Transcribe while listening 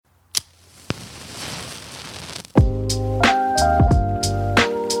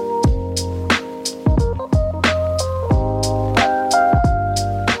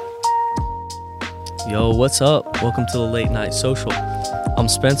What's up? Welcome to the Late Night Social. I'm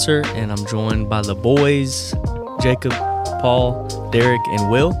Spencer, and I'm joined by the boys, Jacob, Paul, Derek, and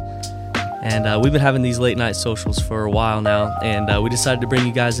Will. And we've been having these late night socials for a while now, and we decided to bring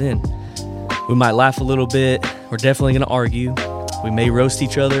you guys in. We might laugh a little bit. We're definitely going to argue. We may roast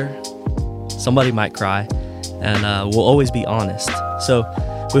each other. Somebody might cry. And we'll always be honest. So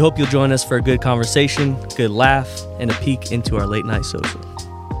we hope you'll join us for a good conversation, good laugh, and a peek into our late night social.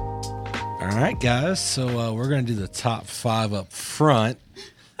 All right, guys. So we're going to do the top 5 up front.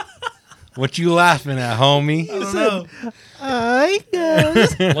 What you laughing at, homie? I don't know. Hi,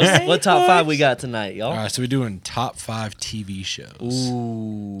 guys. What top 5 we got tonight, y'all? All right, so we're doing top 5 TV shows.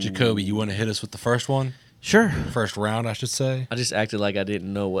 Ooh. Jacoby, you want to hit us with the first one? Sure. First round, I should say. I just acted like I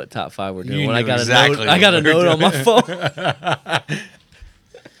didn't know what top 5 we're doing. You When I knew got exactly I got a what we're note on my doing. phone.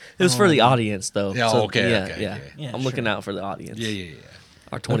 It was for the audience, though. Yeah, So, okay. Yeah, I'm looking out for the audience. Yeah.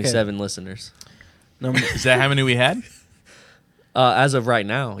 Our 27 listeners. Is that how many we had? As of right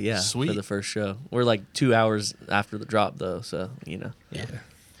now, yeah. Sweet. For the first show. We're like 2 hours after the drop, though, so, you know. Yeah.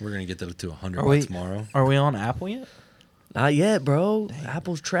 We're going to get that to 100 Are by we- tomorrow. Are we on Apple yet? Not yet, bro.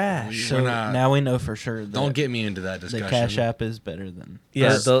 Apple's trash. So not- now we know for sure that Don't get me into that the discussion. Cash App is better than Yeah,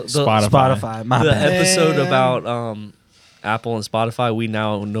 or the Spotify. My the bad. episode Man. about Apple and Spotify, we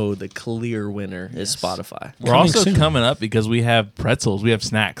now know the clear winner is Spotify. We're Coming also soon. coming up because we have pretzels. We have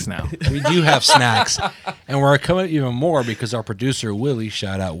snacks now. We do have snacks. And we're coming up even more because our producer, Willie,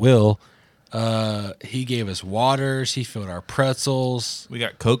 shout out Will, he gave us waters. He filled our pretzels. We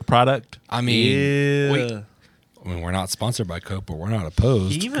got Coke product. I mean, Yeah. we're not sponsored by Coke, but we're not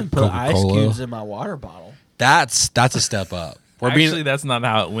opposed. He even to put ice Coca-Cola. cubes in my water bottle. That's a step up. We're Actually, that's not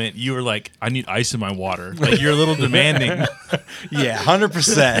how it went. You were like, I need ice in my water. Like, you're a little demanding. yeah,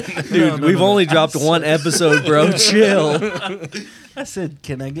 100%. Dude, we've only dropped one episode, bro. Chill. I said,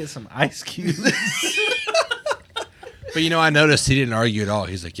 "Can I get some ice cubes?" But I noticed he didn't argue at all.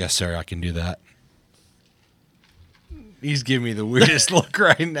 He's like, "Yes, sir, I can do that." He's giving me the weirdest look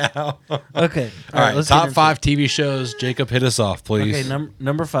right now. Okay. All right, let's get top into 5 TV shows. Jacob, hit us off, it. please. Okay,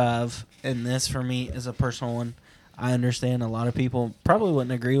 number 5, and this for me is a personal one. I understand a lot of people probably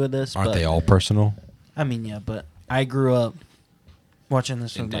wouldn't agree with this. Aren't but, they all personal? I mean, yeah, but I grew up watching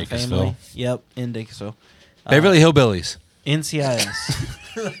this In with my Dacusville? family. Yep, in Dacusville. Beverly Hillbillies. NCIS.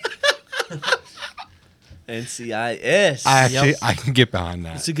 NCIS. I can get behind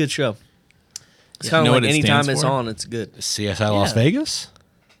that. It's a good show. It's You kind know of what like it anytime stands it's for? on, it's good. CSI Las Yeah. Vegas.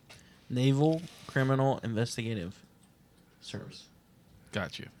 Naval Criminal Investigative Service.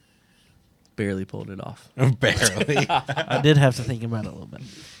 Got you. Barely pulled it off. Barely. I did have to think about it a little bit.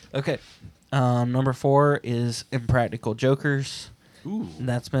 Okay. Number 4 is Impractical Jokers. Ooh. And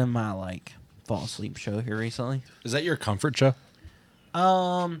that's been my fall asleep show here recently. Is that your comfort show?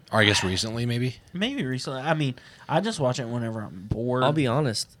 Or I guess recently, maybe. Maybe recently. I mean, I just watch it whenever I'm bored. I'll be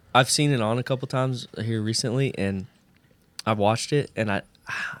honest. I've seen it on a couple times here recently, and I've watched it, and I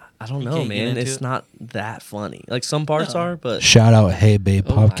don't You know, can't get man. into It's it? not that funny. Like some parts No. are, but Shout out, Hey Babe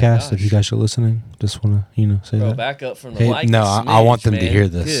Oh my podcast. If you gosh. guys are listening, just want to say bro, that. back up from the Hey, mic. no, a I want smidge, them to man. hear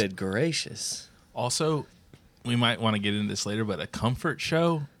this. Good gracious. Also, we might want to get into this later, but a comfort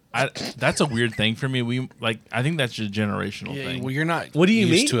show, that's a weird thing for me. I think that's just a generational thing. Well, you're not. What do you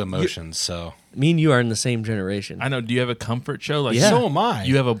used mean? to emotions, so Me and you are in the same generation. I know. Do you have a comfort show? Like, Yeah. so am I.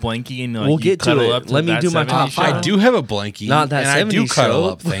 You have a blankie and We'll you get to cuddle it. up to Let me that do my 70s top show? five. I do have a blankie. Not that and I do 70s cuddle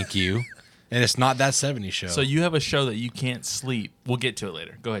show. up. Thank you. And it's not that 70s show. So you have a show that you can't sleep. We'll get to it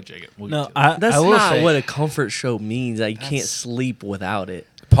later. Go ahead, Jacob. We'll No, get to it. That's I will not say, what a comfort show means. That you can't That's- sleep without it.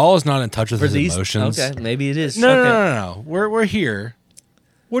 Paul is not in touch with For his these, emotions. okay, maybe it is. No, okay. no. We're here.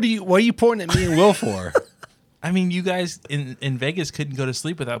 What are you pointing at me and Will for? I mean, you guys in Vegas couldn't go to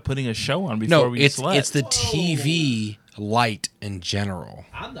sleep without putting a show on before No, we it's slept. it's the TV light in general.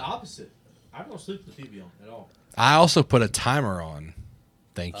 I'm the opposite. I don't sleep with the TV on at all. I also put a timer on.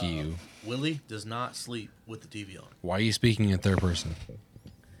 Thank you. Willie does not sleep with the TV on. Why are you speaking in third person?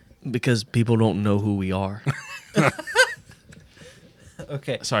 Because people don't know who we are.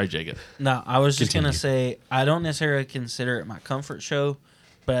 Okay. Sorry, Jacob. No, I was just going to Continue. say, I don't necessarily consider it my comfort show,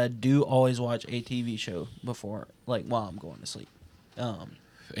 but I do always watch a TV show before, while I'm going to sleep.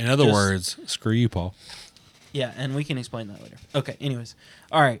 In other Just- words, screw you, Paul. Yeah, and we can explain that later. Okay, anyways.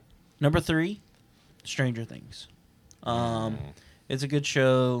 All right. Number 3, Stranger Things. It's a good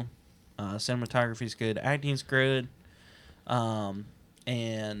show. Cinematography's good. Acting's good.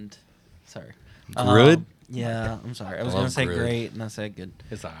 And sorry. Good? Yeah, I'm sorry. I was I going love to say good. great, and I said good.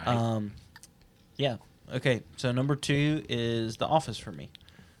 It's all right. Yeah. Okay, so number 2 is The Office for me.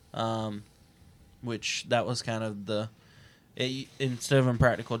 Which that was kind of instead of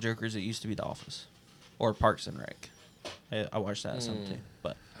Impractical Jokers, it used to be The Office. or Parks and Rec. I watched that some too.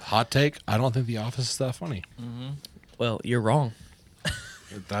 But Hot take: I don't think The Office is that funny. Well, you're wrong.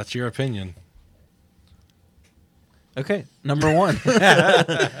 If that's your opinion. okay, number 1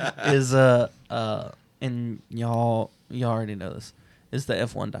 is and y'all already know this, is the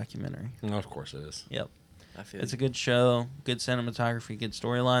F1 documentary. No, of course it is. Yep. I feel It's a good show, good cinematography, good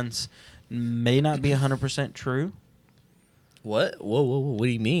storylines. May not be 100% true. What? Whoa, whoa, whoa! What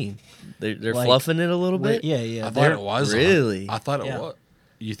do you mean? They're Like, fluffing it a little bit. Yeah, yeah. I thought they're- it was Really? I thought it Yeah. was.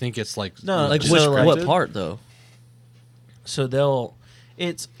 You think it's like No, Like So, which? like- What part though? So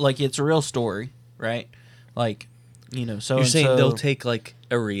it's a real story, right? Like, so You're saying and so, they'll take like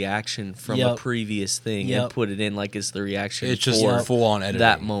a reaction from a Yep. previous thing Yep. and put it in like it's the reaction It's just for full on editing.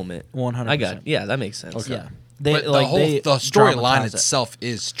 that moment. 100%. I got it. Yeah, that makes sense. Okay. Yeah. They, But like, they the storyline dramatize it. itself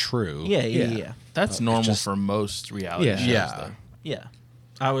is true. Yeah, yeah, Yeah. yeah. That's It's normal just- for most reality Yeah. shows. Yeah. Though. Yeah.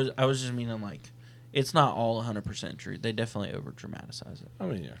 I was just meaning like it's not all 100% true. They definitely over dramatize it. I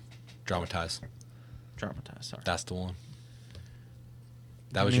mean, yeah. Dramatize. Dramatize, sorry. That's the one.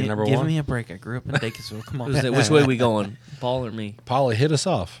 That was Give your me- number Give one? me a break. I grew up in Dacusville. Come on. Which way we going, Paul or me? Polly, hit us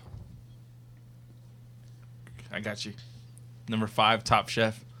off. I got you. Number 5, Top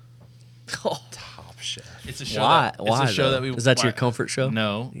Chef. Top Chef. It's a show. Why? That, Why? It's a show though? that we. Is that your why- comfort show?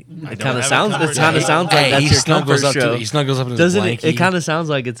 No. It kind of sounds. It kind of sounds like Hey, that's he your snuggles comfort up show. to he snuggles up in his Doesn't blankie. it? It kind of sounds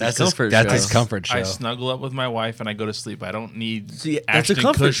like it's That's his his, comfort that's show. his comfort show. I snuggle up with my wife and I go to sleep. I don't need See, that's a Ashton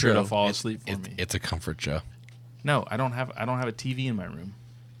comfort Kutcher show. to fall asleep for It- me. it's a comfort show. No, I don't have a TV in my room.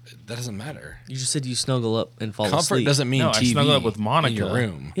 That doesn't matter. You just said you snuggle up and fall Comfort asleep. doesn't mean No, TV I snuggle up with Monica in your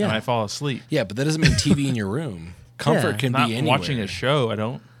room. Yeah. and I fall asleep. Yeah, but that doesn't mean TV in your room. Comfort Yeah. can Not be anywhere. watching a show. I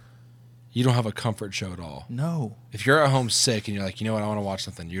don't. You don't have a comfort show at all. No. If you're at home sick and you're like, you know what, I want to watch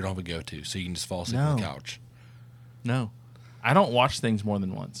something, you don't have a go-to, so you can just fall asleep on the No. couch. No. I don't watch things more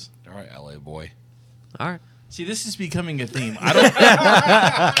than once. All right, LA boy. All right. See, this is becoming a theme.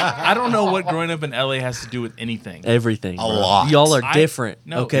 I don't know what growing up in LA has to do with anything. Everything. A bro. lot. Y'all are I- different.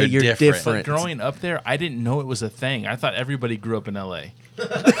 no, okay, you're you're different. different. But growing up there, I didn't know it was a thing. I thought everybody grew up in LA.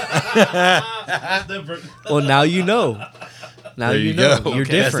 Well, now you know. Now you know. You're Okay, that's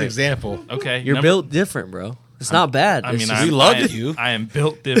an different. example. Okay. You're number- built different, bro. It's not bad. I It's mean, just- We love I am, you. I am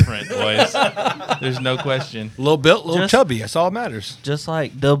built different, boys. There's no question. Little built, little Just- chubby. That's all that matters. Just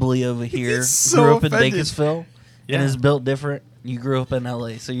like Doubly over here He's so grew up offended. in Dacusville Yeah. and is built different. You grew up in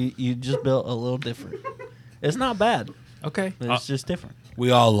LA, so you just built a little different. It's not bad, Okay. but it's just different. We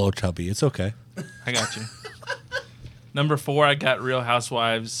all a little chubby. It's okay. I got you. Number 4, I got Real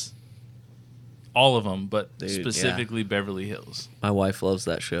Housewives. All of them, but Dude, specifically Beverly Hills. my wife loves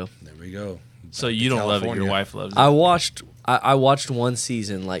that show. There we go. So you don't love it. Your California. wife loves it. I watched one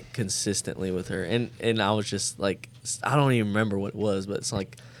season like consistently with her, and I was just like, I don't even remember what it was, but it's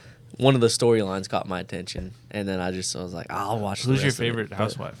like one of the storylines caught my attention, and then I was like, I'll watch. Who's the your rest of it. favorite But-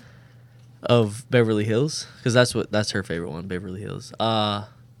 housewife? of Beverly Hills? Because that's her favorite one, Beverly Hills. I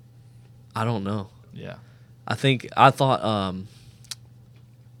don't know. Yeah. I thought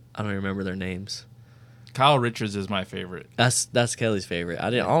I don't remember their names. Kyle Richards is my favorite. That's Kelly's favorite. I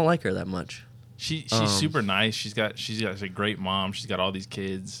don't like her that much. She's Um, super nice. She's got a great mom. She's got all these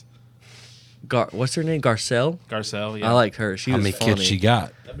kids. What's her name? Garcelle. Garcelle, yeah. I like her. She How was many funny. kids she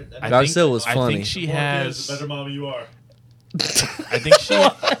got? I Garcelle think- was I funny. think she The has. better mama you are. I think she.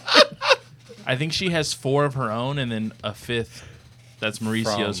 I think she has 4 of her own, and then a 5th. That's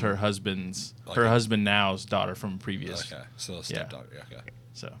Mauricio's, From- her husband's, like her a- husband now's daughter from previous. Okay, so a stepdaughter. Yeah. Okay.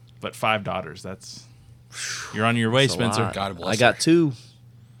 So, but 5 daughters. That's you're on your way, That's a Spencer. lot. God bless I got her. 2.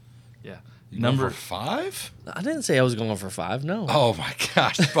 Yeah. Number Number 5? I didn't say I was going for 5. No. Oh my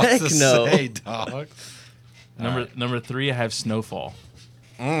gosh! I was about Heck to no. say, dog. number 3, I have Snowfall.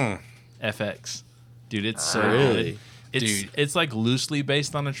 Mm. FX. Dude, it's so Really? good. It's Dude. it's like loosely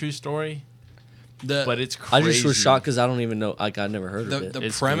based on a true story, but it's I crazy. just was shocked because I don't even know. Like I never heard of it. The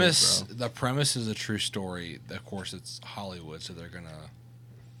It's premise. good, the premise is a true story. Of course, it's Hollywood, so they're gonna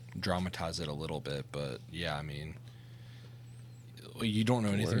dramatize it a little bit. But yeah, I mean, you don't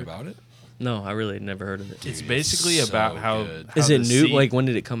know anything Word. about it. No, I really never heard of it. It's Dude, basically it's about so how good. Is how it the new? sea- Like when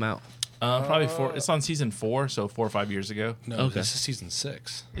did it come out? probably 4. It's on season 4, so 4 or 5 years ago. No, Okay. this is season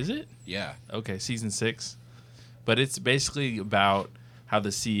 6. Is it? Yeah. Okay, season 6. But it's basically about how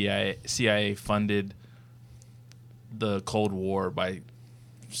the CIA funded the Cold War by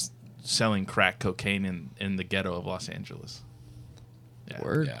selling crack cocaine in the ghetto of Los Angeles. Yeah.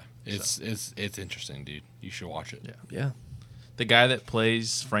 Word. Yeah. It's interesting, dude. You should watch it. Yeah. Yeah. The guy that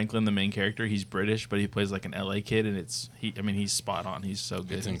plays Franklin, the main character, he's British, but he plays like an LA kid, and he's spot on. He's so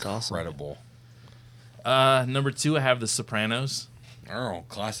good. It's awesome. incredible. Number 2, I have The Sopranos. Oh,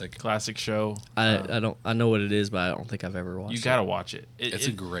 classic. Classic show. I know what it is, but I don't think I've ever watched. You gotta watch it. It's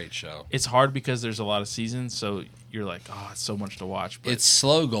a great show. It's hard because there's a lot of seasons, so you're like, oh, it's so much to watch. But It's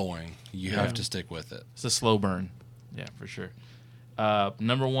slow going. You have to stick with it. it's a slow burn. Yeah, for sure.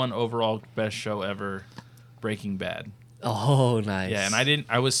 Number one overall best show ever, Breaking Bad. Oh, nice. Yeah, and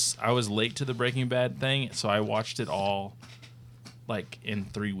I was late to the Breaking Bad thing, so I watched it all like in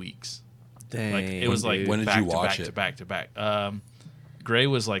 3 weeks. Dang, Like it was like dude. When did back you to watch back it? to back to back. Gray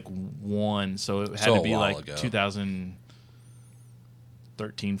was like 1, so it had So to a be while like ago.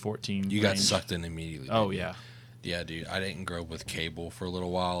 2013, 14. You got range. sucked in immediately. Oh didn't you? yeah. Yeah, dude. I didn't grow up with cable for a little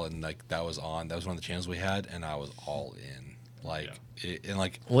while, and like that was on. That was one of the channels we had, and I was all in. Like, and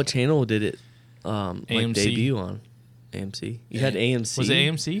like What channel did it like AMC. debut on? AMC. You had AMC. Was it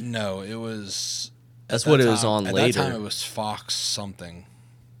AMC? no, it was. That's at what that it was time- on at later. that time, it was Fox something.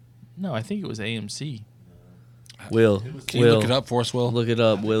 No, I think it was AMC. Will. Can you Will. look it up for us, Will? Look it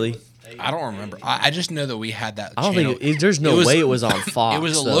up, Willie. I don't remember. I just know that we had that. I don't channel. think there's no way it was on Fox. It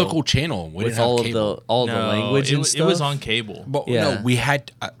was a though, local channel. We with didn't have all of cable. the all the No, language it, and it stuff. was on cable. But Yeah. no, we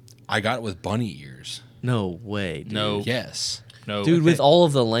had. I got it with bunny ears. No way, dude. No, Yes. no, Dude, with all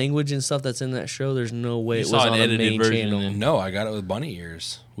of the language and stuff that's in that show, there's no way You it was saw an on a edited main version channel. and- No, I got it with bunny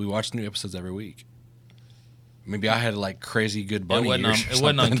ears. We watched new episodes every week. Maybe I had like crazy good it bunny wasn't on, ears. or it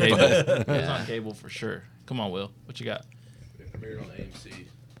wasn't on something, cable. but- It was on cable for sure. Come on, Will. What you got? It premiered on AMC.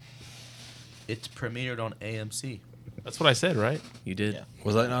 It's premiered on AMC. That's what I said, right? You did? Yeah.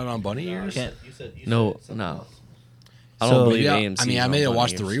 Was that not on bunny ears? Can't- No, something no. else. I don't So- believe Yeah, AMC. I mean, I 's may on have Bunny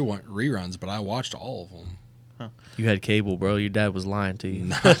watched the Ears. reruns, but I watched all of them. You had cable, bro. Your dad was lying to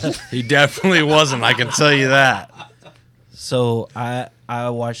you. He definitely wasn't. I can tell you that. So I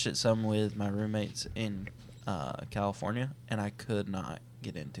watched it some with my roommates in California, and I could not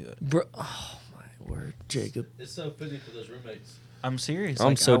get into it. Bro, oh my word, Jacob. It's so fitting for those roommates. I'm serious. I'm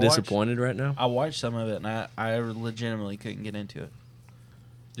Like, so I watched- disappointed right now. I watched some of it, and I legitimately couldn't get into it.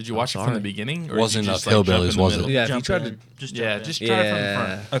 Did you I'm watch it from sorry. the beginning? Or Wasn't did you enough just, like, jump in hillbillies, the was it? middle? Yeah, if you Jump tried in. to. Just Yeah, jump in. just try it from the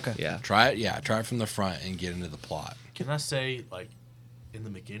Yeah. front. Okay. Yeah. Try it. Yeah, try it from the front and get into the plot. Can I say, like, in the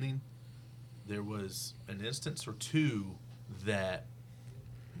beginning, there was an instance or two that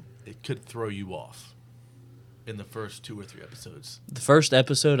it could throw you off in the first 2 or 3 episodes. The first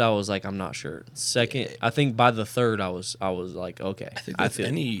episode, I was like, I'm not sure. Second, I think by the third, I was like, okay. I think with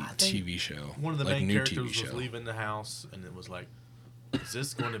any I think TV show, One of the like main new characters TV was show. leaving the house, and it was like, is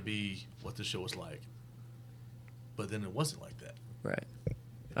this going to be what the show is like? But then it wasn't like that.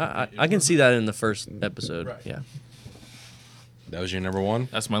 Right. I can see that in the first episode. Right. Yeah. That was your number one.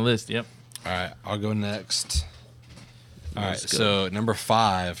 That's my list. Yep. All right, I'll go next. All right, Let's go. so number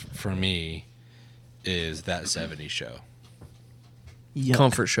 5 for me is That 70s Show. Yuck.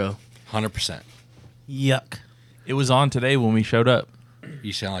 Comfort show. 100%. Yuck. It was on today when we showed up.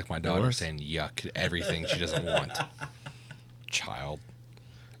 You sound like my daughter Yours? saying yuck to everything she doesn't want. Child.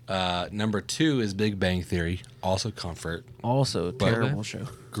 Number 2 is Big Bang Theory. Also comfort. Also, a But- terrible show.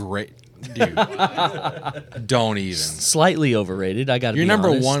 Great. Dude. Don't even. Slightly overrated. I got to Your be number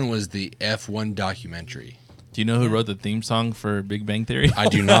honest. 1 was the F1 documentary. Do you know who wrote the theme song for Big Bang Theory? I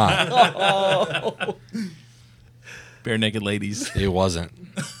do not. Bare Naked Ladies. It wasn't.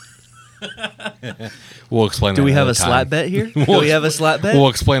 We'll explain that Do we have another a slap time. bet here? Do we have a slap bet? We'll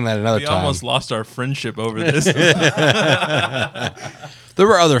explain that another We time. almost lost our friendship over this. There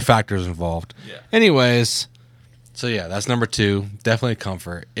were other factors involved. Yeah. Anyways, so yeah, that's number 2. Definitely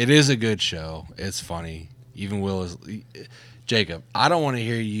comfort. It is a good show. It's funny. Even Will is. Jacob, I don't want to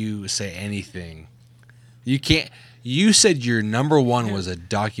hear you say anything. You can't. You said your number 1 was a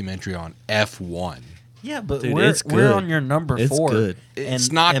documentary on F1. Yeah, but Dude, we're it's we're good. on your number It's 4. good.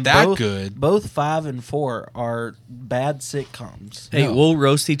 It's not that good. Both 5 and 4 are bad sitcoms. Hey, No. we'll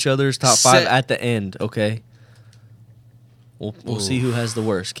roast each other's top 5 Set- at the end, okay? We'll see who has the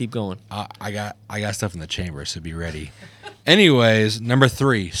worst. Keep going. I got stuff in the chamber, so be ready. Anyways, number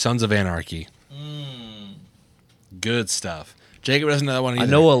 3, Sons of Anarchy. Good stuff. Jacob doesn't know that one either. I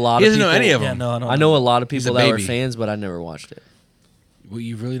know a lot He of doesn't people. know any of Yeah, them. no, I don't I know a lot of He's people a that were baby. fans, but I never watched it. Well,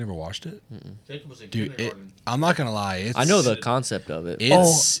 you really never watched it? Jacob was in Dude, kindergarten. I'm not going to lie. It's, I know the concept of it.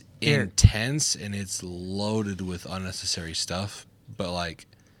 It's here. intense and it's loaded with unnecessary stuff, but like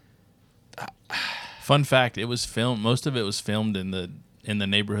Fun fact: it was filmed. Most of it was filmed in the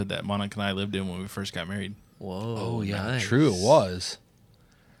neighborhood that Monica and I lived in when we first got married. Whoa. yeah, true it was.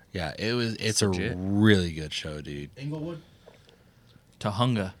 Yeah, it was. It's legit. a really good show, dude. Inglewood?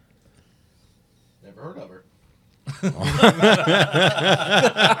 Tahunga. Never heard of her.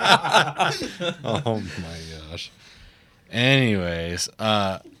 Oh my gosh. Anyways,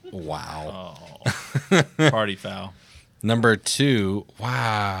 wow. Oh, party foul. Number 2,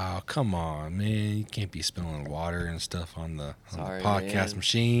 wow, come on, man. You can't be spilling water and stuff on the Sorry, podcast man.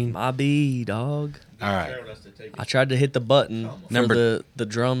 machine. My B, dog. All right. I tried to hit the button for Number- the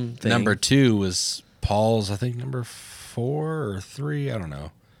drum thing. Number 2 was Paul's, I think, number 4 or 3. I don't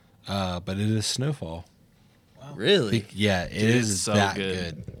know. But it is Snowfall. Really? Yeah, it Dude, is it's so that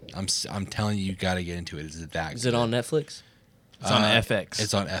good. good. I'm telling you, you got to get into it. It's that Is good. it on Netflix? It's on FX.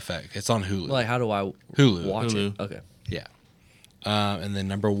 It's on FX. It's on Hulu. Like, how do I Hulu. watch Hulu. it? Okay. Yeah. And then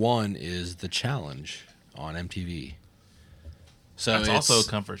number 1 is The Challenge on MTV. So That's it's, also a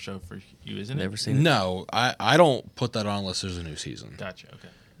comfort show for you, isn't it? Never seen it. No, I don't put that on unless there's a new season. Gotcha. Okay.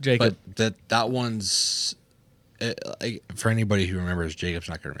 Jacob. But that one's for anybody who remembers. Jacob's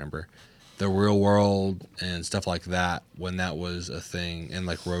not gonna remember the Real World and stuff like that when that was a thing, and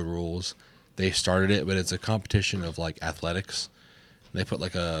like Road Rules. They started it, but it's a competition of like athletics. They put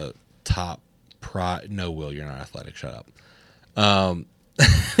like a top prize. No, Will, you're not athletic. Shut up.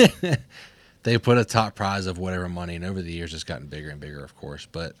 They put a top prize of whatever money, and over the years it's gotten bigger and bigger, of course.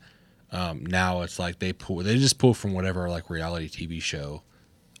 But now it's like they just pull from whatever like reality TV show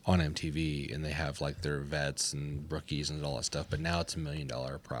on MTV, and they have like their vets and rookies and all that stuff. But now it's $1 million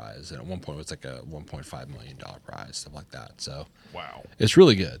prize, and at one point it was like a $1.5 million prize, stuff like that. So Wow. it's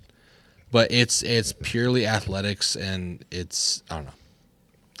really good, but it's purely athletics, and it's I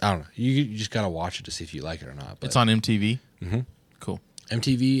don't know. You just gotta watch it to see if you like it or not. But It's on MTV. Mhm. Cool.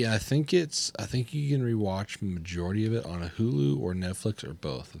 MTV. I think you can rewatch majority of it on a Hulu or Netflix or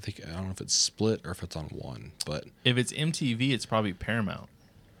both. I don't know if it's split or if it's on one, but If it's MTV, it's probably Paramount.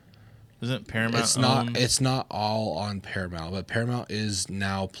 Isn't Paramount? it's not. owned? It's not all on Paramount, but Paramount is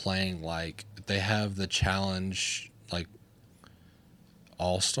now playing like they have the challenge like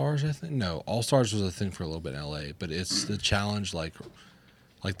All Stars. I think no, All Stars was a thing for a little bit in LA, but it's the challenge like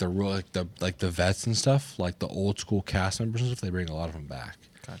the vets and stuff, like the old school cast members and stuff. They bring a lot of them back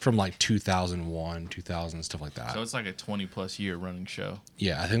from like 2001, 2000, stuff like that. So it's like a 20+ year running show.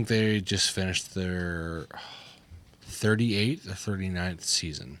 Yeah, I think they just finished their 38th or 39th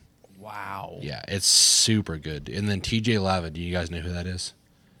season. Wow. Yeah, it's super good. And then TJ Lavin, do you guys know who that is?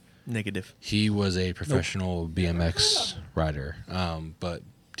 Negative. He was a professional BMX rider, but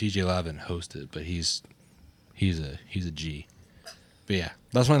TJ Lavin hosted. But he's a G. But yeah,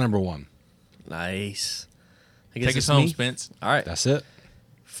 that's my number 1. Nice. I guess Take it's us home, me. Spence. All right. That's it.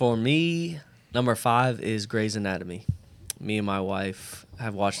 For me, number 5 is Grey's Anatomy. Me and my wife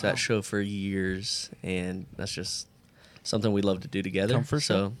have watched that show for years, and that's just something we love to do together. Comfort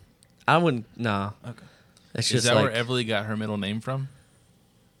so show? I wouldn't. Nah. Okay. It's Is just that like where Everly got her middle name from?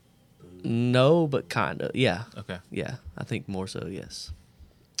 no, but kind of. Yeah. Okay. Yeah. I think more so. Yes.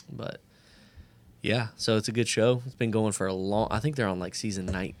 But yeah, so it's a good show. It's been going for a long. I think they're on like season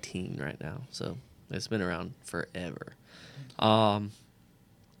 19 right now. So it's been around forever.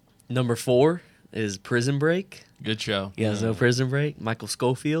 Number 4 is Prison Break. Good show. You guys know Prison Break? Michael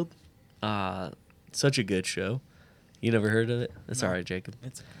Schofield. Such a good show. You never heard of it? That's all right, Jacob.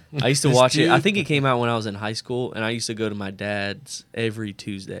 It's I used to This watch it. I dude- think it came out when I was in high school, and I used to go to my dad's every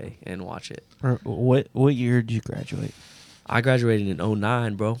Tuesday and watch it. What year did you graduate? I graduated in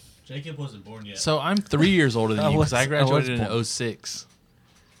 09, bro. Jacob wasn't born yet. So I'm 3 years older than I you because was- I I graduated was in born. 06.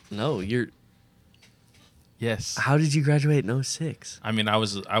 No, you're. Yes. How did you graduate in 06? I mean, I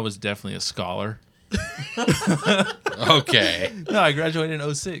was definitely a scholar. Okay. No, I graduated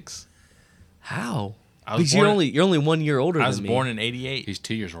in 06. How? I was Because born you're only 1 year older I than was me. born in 88. He's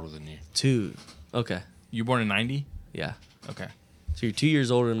 2 years older than you. 2. Okay. You were born in 90? Yeah. Okay. So you're 2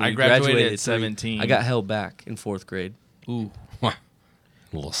 years older than me. I You graduated at 3. 17. I got held back in 4th grade. Ooh. A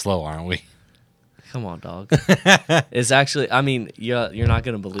little slow, aren't we? Come on, dog. It's actually. I mean, you're not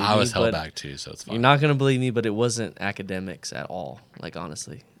gonna believe I me. was held but back too, so it's fine. You're not gonna believe me, but it wasn't academics at all. Like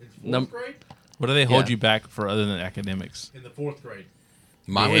honestly. In 4th grade? What do they hold Yeah. you back for other than academics? In the 4th grade.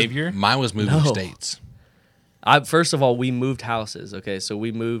 Behavior? Mine was moving No. states. First of all, we moved houses. Okay, so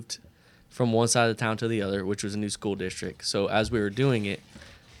we moved from one side of the town to the other, which was a new school district. So as we were doing it,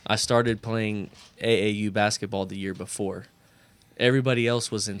 I started playing AAU basketball the year before. Everybody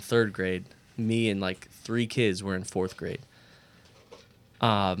else was in 3rd grade. Me and like 3 kids were in 4th grade.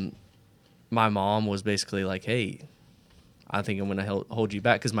 My mom was basically like, "Hey, I think I'm going to hold you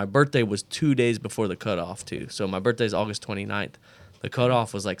back," because my birthday was 2 days before the cutoff too. So my birthday's August 29th. The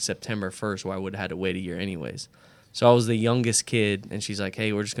cutoff was like September 1st, where I would have had to wait a year anyways. So I was the youngest kid, and she's like,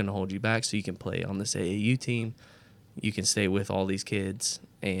 "Hey, we're just going to hold you back so you can play on this AAU team. You can stay with all these kids,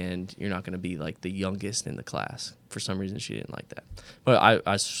 and you're not going to be like the youngest in the class." For some reason, she didn't like that. But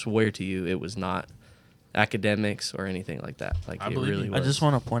I swear to you, it was not academics or anything like that. Like I it believe really you. was. I just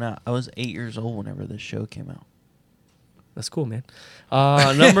want to point out, I was 8 years old whenever this show came out. That's cool, man.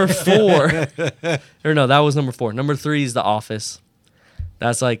 Number 4, or no, that was number 4. Number 3 is The Office.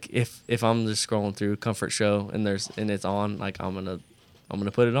 That's like if I'm just scrolling through comfort show and it's on, like I'm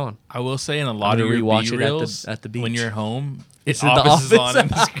gonna put it on. I will say in a lot I'm of gonna your rewatch it B-reels, at the beach. when you're home, It's The in The Office is on. Office. in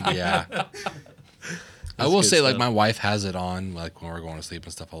the screen. Yeah. I That's will good say, like, stuff. my wife has it on, like, when we're going to sleep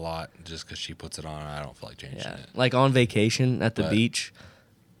and stuff a lot, just because she puts it on and I don't feel like changing Yeah, it. like on vacation at the But- beach,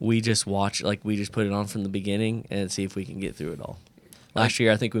 we just watch, like we just put it on from the beginning and see if we can get through it all. Last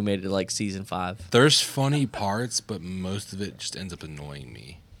year, I think we made it to like season 5. There's funny parts, but most of it just ends up annoying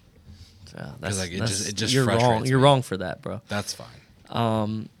me. So like, it just you're wrong. frustrates You're me. wrong for that, bro. That's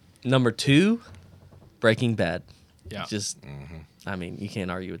fine. Number 2, Breaking Bad. Yeah. Just, I mean, you can't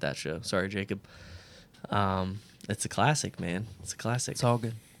argue with that show. Sorry, Jacob. It's a classic, man. It's a classic. It's all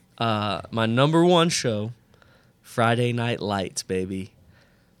good. My number 1 show, Friday Night Lights, baby.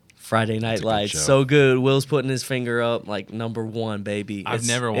 Friday Night a good Lights, show. so good. Will's putting his finger up, like number 1, baby. I've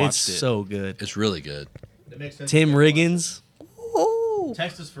never watched It's it. so good. It's really good. It makes sense. Tim Riggins. Oh,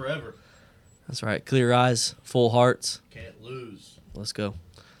 Texas forever. that's right. Clear eyes, full hearts. Can't lose. Let's go.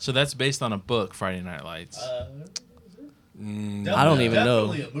 So that's based on a book, Friday Night Lights. I don't even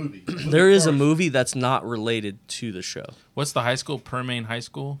know. Definitely a movie. There is a movie that's not related to the show. What's the high school? Permain High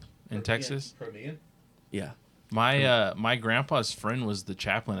School in Texas. Permian. Yeah, My grandpa's friend was the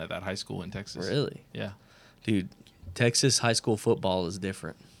chaplain at that high school in Texas. really, Yeah. dude. Texas high school football is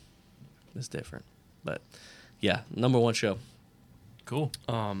different. It's different, but yeah, number 1 show. Cool.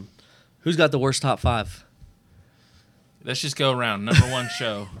 Who's got the worst top 5? Let's just go around. Number 1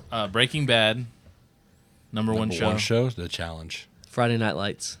 show, Breaking Bad. Number 1 show. One show, The Challenge. Friday Night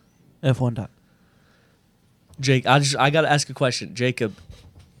Lights. F1 time. Jake, I got to ask a question. Jacob,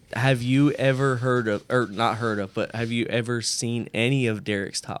 have you ever heard of, or not heard of, but have you ever seen any of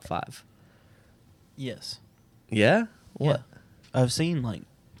Derek's top 5? Yes. Yeah? What? Yeah. I've seen like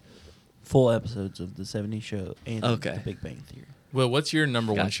full episodes of the 70s show and Okay. the Big Bang Theory. Well, what's your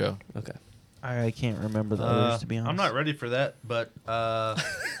number 1 Gotcha. show? Okay. I can't remember the others, to be honest. I'm not ready for that, but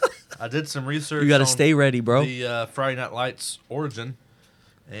I did some research. You got to on stay ready, bro. The Friday Night Lights origin,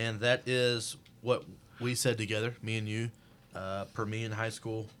 and that is what we said together, me and you, Permian High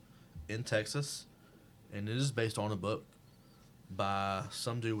School in Texas, and it is based on a book by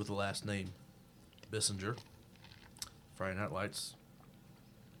some dude with the last name Bissinger. Friday Night Lights.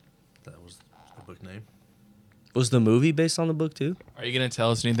 That was the book name. Was the movie based on the book too? Are you going to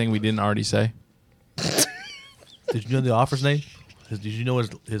tell us anything we didn't already say? Did you know the author's name? Did you know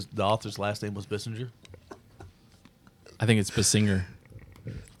the author's last name was Bissinger? I think it's Basinger.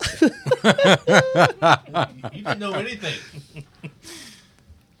 You didn't know anything.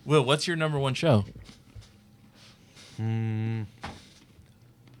 Will, what's your number 1 show?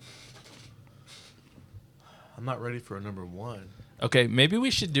 I'm not ready for a number 1. Okay, maybe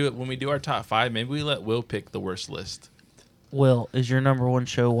we should do it when we do our top 5. Maybe we let Will pick the worst list. Will, is your number 1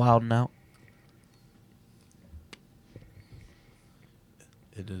 show Wild 'N Out?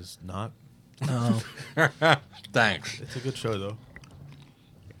 It is not. No. Thanks. It's a good show though.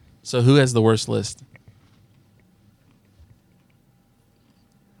 So who has the worst list?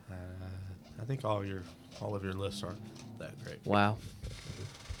 I think all of your lists aren't that great. Wow.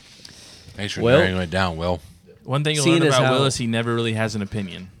 Thanks for Well- narrowing it down, Will. One thing you Seeing learn as about how- Will is he never really has an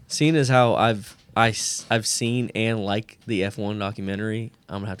opinion. Seeing as how I've seen and like the F1 documentary,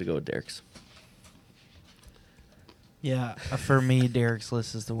 I'm gonna have to go with Derek's. Yeah, for me, Derek's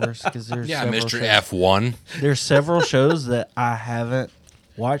list is the worst because there's Yeah, several Mr. shows. F1. There's several shows that I haven't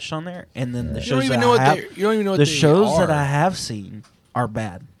watched on there, and then the You don't shows even that know I what have, you don't even know what the they shows that are. I have seen are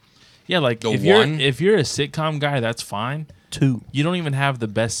bad. Yeah, like The if one? you're a sitcom guy, that's fine. 2. You don't even have the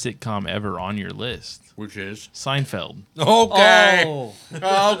best sitcom ever on your list. Which is? Seinfeld. Okay. Oh,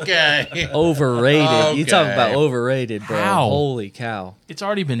 Okay. overrated. You talk Okay. about overrated, bro. How? Holy cow. It's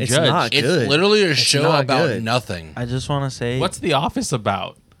already been It's judged. not It's good. literally a It's show not about good. nothing. I just want to say What's The Office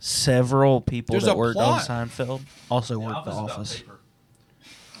about? several people There's that a worked plot. on Seinfeld also worked The Office.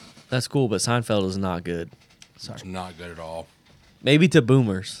 That's cool, but Seinfeld is not good. Sorry. It's not good at all. Maybe to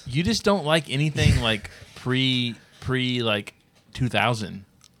boomers. You just don't like anything like pre like 2000.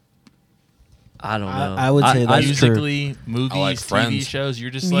 I don't know. I would say that's true. Musically, movies, I like TV Friends. shows.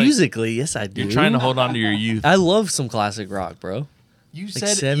 You're just like musically, yes, I do. you're trying to hold on to your youth. I love some classic rock, bro. You like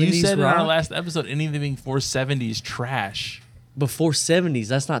said you 70s said in our rock? last episode anything before 70s trash. Before 70s,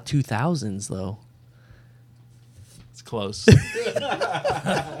 that's not 2000s though. It's close.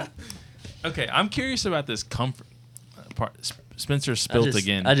 Okay, I'm curious about this comfort part. Spencer spilt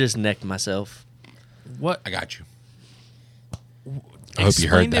again. I just necked myself. What? I got you. I hope you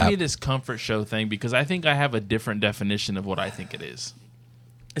heard Explain to me that. this comfort show thing because I think I have a different definition of what I think it is.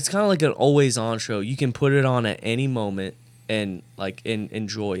 It's kind of like an always on show. You can put it on at any moment and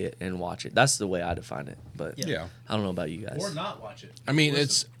enjoy it and watch it. That's the way I define it. But Yeah. I don't know about you guys. Or not watch it. I mean, Listen.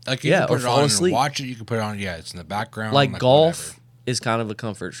 it's like you Yeah, can put or it fall on asleep. and watch it. You can put it on. Yeah, it's in the background. Like golf whatever. is kind of a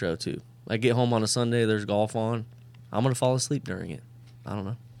comfort show too. I get home on a Sunday, there's golf on. I'm gonna fall asleep during it. I don't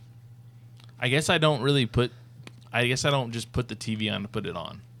know. I guess I don't just put the TV on to put it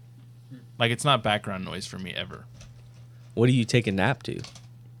on. Like it's not background noise for me ever. What do you take a nap to?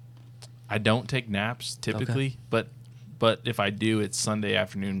 I don't take naps typically, but if I do, it's Sunday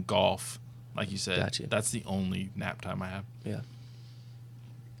afternoon golf. Like you said, Gotcha. That's the only nap time I have. Yeah.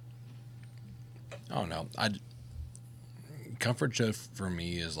 I don't know. Comfort show for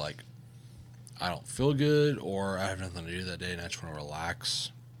me is like I don't feel good or I have nothing to do that day and I just want to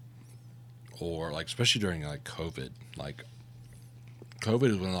relax. Or like especially during like COVID. Like COVID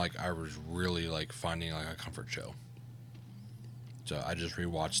is when like I was really like finding like a comfort show. So I just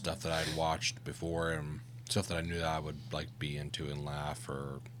rewatched stuff that I'd watched before and stuff that I knew that I would like be into and laugh,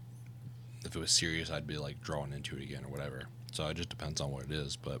 or if it was serious I'd be like drawn into it again or whatever. So it just depends on what it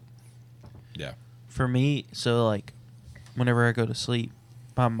is, but yeah. For me, so like, whenever I go to sleep,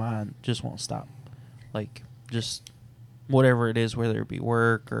 my mind just won't stop. Like, just whatever it is, whether it be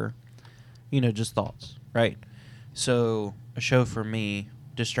work or, just thoughts, right? So a show for me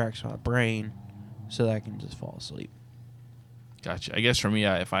distracts my brain so that I can just fall asleep. Gotcha. I guess for me,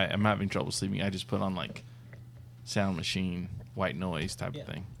 if I'm having trouble sleeping, I just put on like sound machine, white noise type of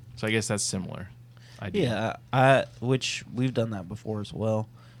thing. So I guess that's similar. Yeah, which we've done that before as well,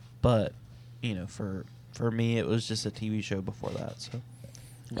 but for me it was just a TV show before that. So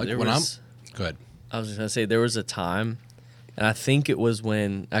Like There when was- go ahead. I was just gonna say there was a time, and I think it was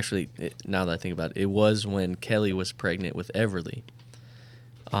when now that I think about it, it was when Kelly was pregnant with Everly.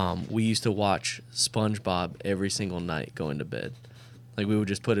 We used to watch SpongeBob every single night going to bed. Like we would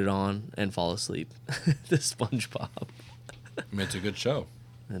just put it on and fall asleep. The SpongeBob. I mean, it's a good show.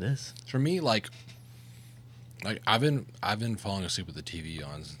 It is. For me, like I've been falling asleep with the TV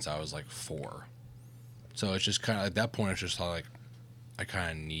on since I was like 4. So it's just kind of at that point it's just like I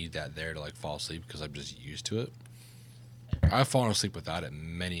kind of need that there to like fall asleep because I'm just used to it. I've fallen asleep without it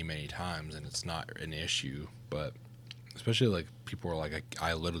many, many times and it's not an issue, but especially like people are like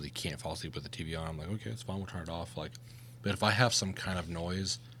I literally can't fall asleep with the TV on. I'm like, okay, it's fine, we'll turn it off. Like, but if I have some kind of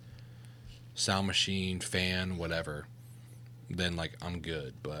noise, sound machine, fan, whatever, then like I'm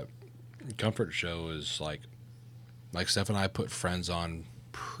good. But comfort show is like Steph and I put Friends on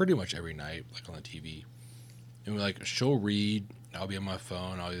pretty much every night, like on the TV, and she'll read. I'll be on my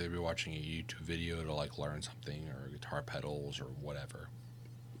phone. I'll either be watching a YouTube video to like learn something or guitar pedals or whatever.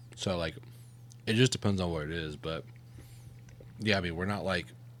 So like, it just depends on what it is. But yeah, I mean, we're not like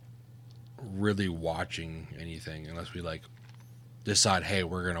really watching anything unless we like decide, hey,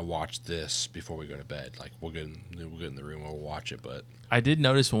 we're gonna watch this before we go to bed. Like we'll get in the room and we'll watch it. But I did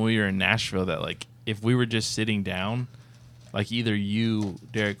notice when we were in Nashville that like if we were just sitting down, like either you,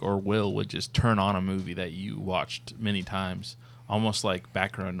 Derek, or Will would just turn on a movie that you watched many times, almost like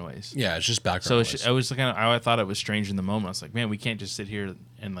background noise. yeah, it's just background So noise. it was kind of I thought it was strange in the moment. I was like, man, we can't just sit here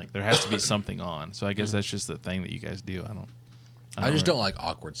and like there has to be something on. So I guess that's just the thing that you guys do. I just don't like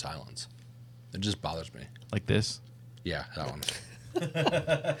awkward silence. It just bothers me. like this. Yeah, that one.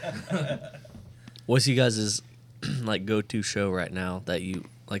 What's you guys' like go-to show right now that you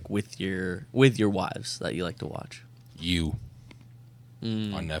like with your wives that you like to watch? You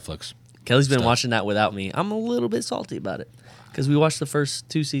on Netflix. Kelly's been Stuff. watching that without me. I'm a little bit salty about it because we watched the first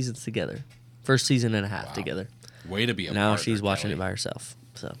 2 seasons together, first season and a half Wow. together. Way to be a Now partner, she's watching Kelly. it by herself.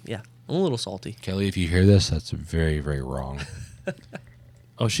 So yeah, I'm a little salty. Kelly, if you hear this, that's very, very wrong.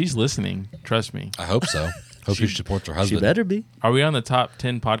 Oh, she's listening. Trust me. I hope so. Hope she supports her She husband. better be. Are we on the top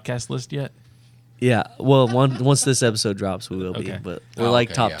 10 podcast list yet? Yeah. Well, once this episode drops, we will be. Okay. But we're Oh, like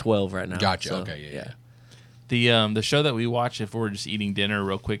okay, top yeah. 12 right now. Gotcha. so, Okay, yeah. The show that we watch if we're just eating dinner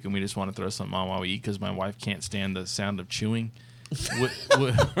real quick and we just want to throw something on while we eat because my wife can't stand the sound of chewing.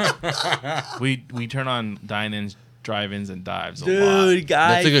 we turn on dine-ins, drive-ins, and dives a lot. Dude,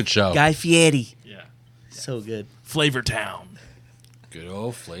 Guy. That's a good show. Guy Fieri. Yeah. So good. Flavor Town. Good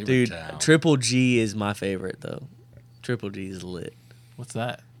old Flavor Dude, Town. Triple G is my favorite, though. Triple G is lit. What's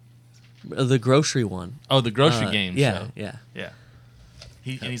that? The grocery one. Oh, the grocery game yeah, show. Yeah. Yeah.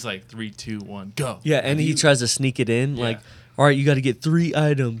 And he's like 3, 2, 1, go. Yeah, and he tries to sneak it in. Yeah. Like, all right, you got to get 3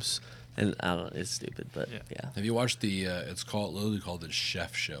 items. And I don't know, it's stupid, but Yeah. yeah. Have you watched the? It's literally called the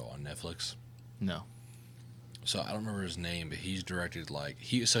Chef Show on Netflix. No. So I don't remember his name, but he's directed like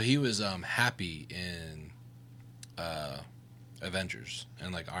he was Happy in Avengers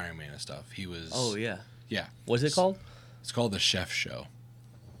and like Iron Man and stuff. He was. Oh yeah. Yeah. What's it called? It's called The Chef Show.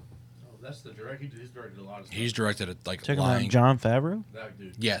 Oh, that's the director. He's directed a lot of stuff. He's directed a, like Talking Lying. about John Favreau? That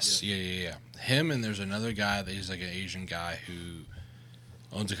dude. Yes. Yeah. Him and there's another guy that he's like an Asian guy who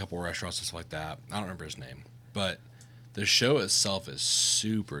owns a couple restaurants and stuff like that. I don't remember his name, but the show itself is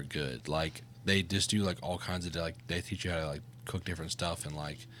super good. Like they just do like all kinds of like they teach you how to like cook different stuff and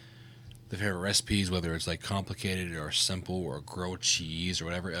like the favorite recipes, whether it's like complicated or simple or grilled cheese or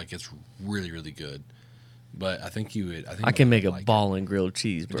whatever. Like it's really really good. But I think you would. I can make a like ball and grilled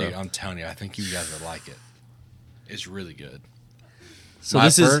cheese, bro. Dude, I'm telling you, I think you guys would like it. It's really good. So My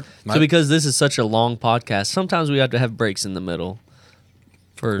this is first- my- so because this is such a long podcast. Sometimes we have to have breaks in the middle.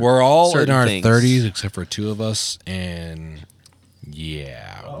 For We're all in certain our things. 30s except for two of us, and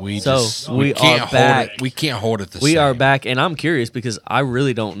yeah, we So, just we can't are hold back. it. We can't hold it the We same. are back, and I'm curious because I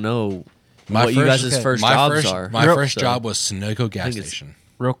really don't know what you guys' first my jobs first, are. My first So- job was Sunoco gas think it's- station.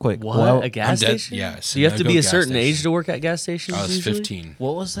 Real quick. What? Well, a gas I'm dead- station? yeah, Do you have to Sunoco be a gas certain age station. to work at gas stations? I was usually? 15.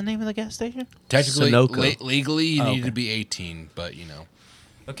 what was the name of the gas station? Technically, Sunoco. legally, you Oh, needed okay. to be 18, but you know.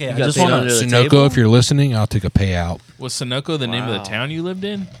 Okay, You I got just paid want under to. the Sunoco, table? if you're listening, I'll take a payout. Was Sunoco the name of Wow. the town you lived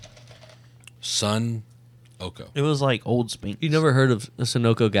in? Sun Oko. It was like Old Spink. You never heard of a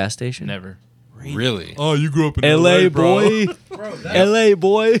Sunoco gas station? Never. Really? Oh, you grew up in LA boy, Bro, LA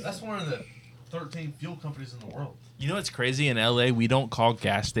boy. that's one of the 13 fuel companies in the world. You know what's crazy? In LA, we don't call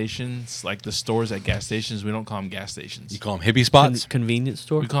gas stations, like the stores at gas stations, we don't call them gas stations. You call them hippie spots? Convenience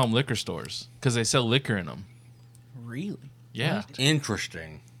store. We call them liquor stores because they sell liquor in them. Really? Yeah.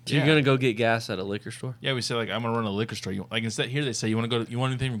 Interesting. So you're Yeah. gonna go get gas at a liquor store? Yeah, we say like I'm gonna run a liquor store. Like instead here they say you want to go. You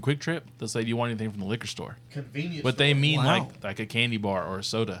want anything from Quick Trip? They'll say do you want anything from the liquor store? Convenience. But they store. mean Wow. like a candy bar or a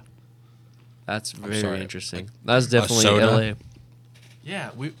soda. That's very sorry. interesting. That's definitely soda? LA. Yeah,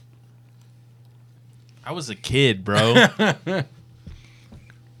 I was a kid, bro.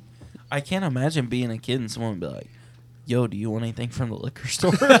 I can't imagine being a kid and someone would be like, "Yo, do you want anything from the liquor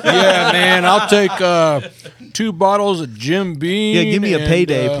store?" Yeah, man, I'll take 2 bottles of Jim Beam. Yeah, give me a and,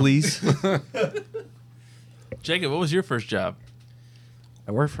 payday, please. Jacob, what was your first job?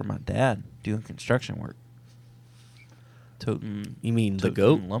 I worked for my dad doing construction work. Toting. You mean the toting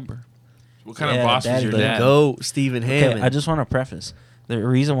goat? lumber. What kind Yeah, of boss was Daddy your The dad? goat, Stephen Hammond. Okay, I just want to preface the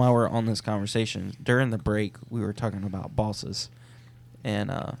reason why we're on this conversation. During the break, we were talking about bosses,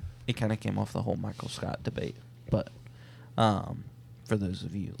 and it kind of came off the whole Michael Scott debate. But for those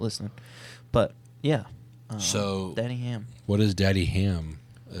of you listening, but yeah, So- Daddy Ham. What is Daddy Ham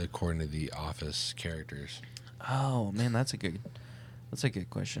according to the Office characters? Oh man, that's a good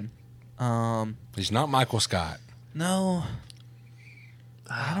question. He's not Michael Scott. No,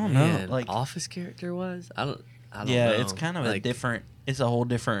 I don't Man, know. Like, office character was? I don't yeah, know. it's kind of a Like, different. It's a whole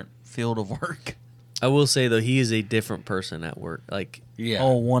different field of work. I will say though, he is a different person at work. Like, Yeah.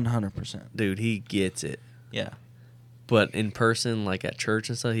 Oh, 100%. dude, he gets it. Yeah. But in person, like at church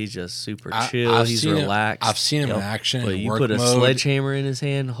and stuff, he's just super chill. I've he's seen him- relaxed. I've seen him Yep. in action. But in you work put a mode. sledgehammer in his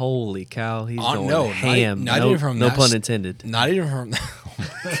hand, holy cow, he's Oh, going no, not- ham. not no even from no that pun s- intended. Not even from.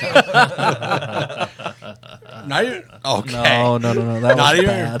 Not even. Okay. No. That Not was even.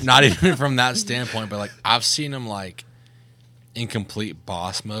 bad. Not even from that standpoint, but like I've seen him like in complete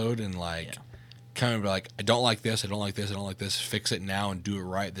boss mode and like Yeah. kind of like I don't like this. I don't like this. I don't like this. Fix it now and do it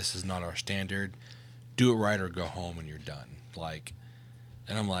right. This is not our standard. Do it right or go home and you're done. Like.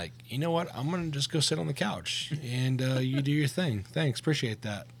 And I'm like, you know what? I'm gonna just go sit on the couch and you do your thing. Thanks, appreciate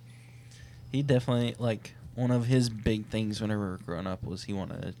that. He definitely, like, one of his big things whenever we were growing up was he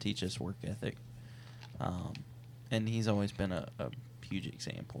wanted to teach us work ethic. And he's always been a huge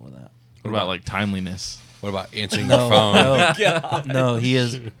example of that. What about like timeliness? What about answering No, your phone? no, he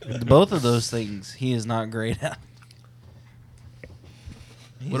is, both of those things he is not great at.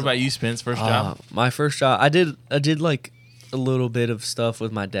 What about you, Spence? First job? My first job, I did like a little bit of stuff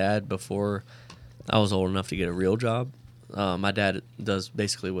with my dad before I was old enough to get a real job. My dad does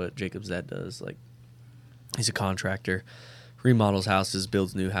basically what Jacob's dad does. Like, he's a contractor, remodels houses,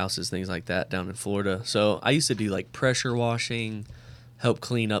 builds new houses, things like that down in Florida. So I used to do like pressure washing, help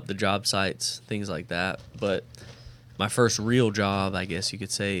clean up the job sites, things like that. But my first real job, I guess you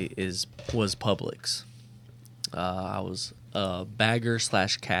could say, was Publix. I was a bagger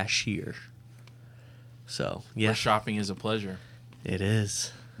 / cashier. So yeah, Where shopping is a pleasure. it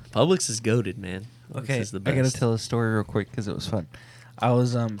is. Publix is goated, man. Publix Okay, is the I gotta best. tell a story real quick because it was fun. I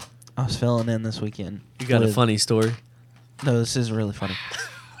was filling in this weekend. You got a with- funny story, No, this is really funny.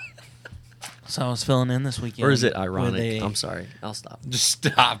 So I was filling in this weekend. or is it with ironic? a- I'm sorry. I'll stop. Just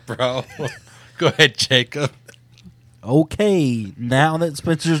stop, bro. Go ahead, Jacob. Okay, now that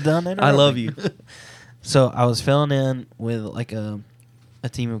Spencer's done it, I love you. So I was filling in with like a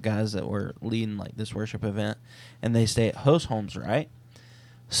team of guys that were leading like this worship event, and they stay at host homes, right?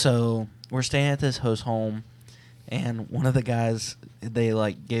 So we're staying at this host home, and one of the guys, they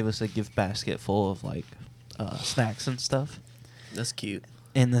like gave us a gift basket full of like snacks and stuff. That's cute.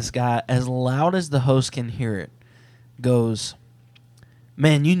 And this guy, as loud as the host can hear it, goes,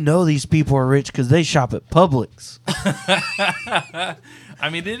 "Man, you know these people are rich because they shop at Publix." I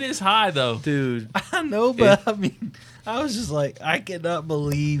mean, it is high though. Dude. I know, but I mean, I was just like, I cannot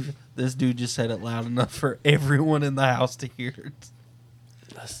believe this dude just said it loud enough for everyone in the house to hear it.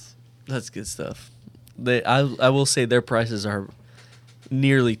 That's good stuff. I will say their prices are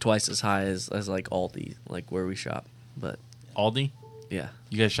nearly twice as high as like Aldi, like where we shop. But Aldi? yeah.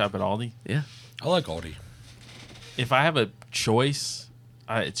 You guys shop at Aldi? Yeah. I like Aldi. If I have a choice,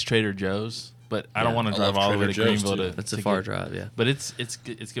 it's Trader Joe's. But I don't Yeah. want to I drive love all the way to Trader Joe's, Greenville too. to. That's a to far get- drive, yeah. But it's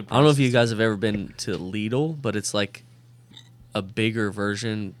good. I don't know if you prices. guys have ever been to Lidl, but it's like a bigger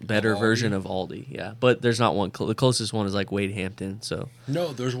version, better Of Aldi? version of Aldi. Yeah. But there's not one. The closest one is like Wade Hampton, so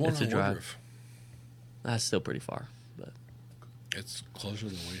No, there's one It's a on drive. Woodruff. that's still pretty far. But It's closer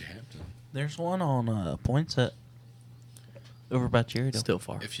than Wade Hampton. There's one on Poinsett over by Cherrydale. still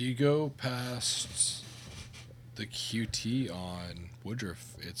far. If you go past the QT on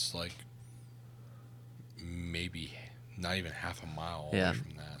Woodruff, it's like maybe not even half a mile Yeah. away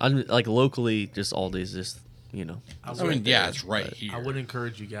from that. I'm like locally, just Aldi's, just I mean, yeah, it's right but here. I would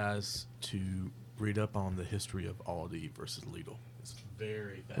encourage you guys to read up on the history of Aldi versus Lidl. It's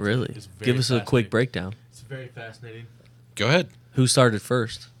very fascinating. Really? It's very Give us a quick fascinating. breakdown. It's very fascinating. Go ahead. Who started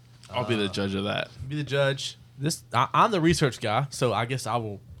first? I'll be the judge of that. Be the judge. I'm the research guy, so I guess I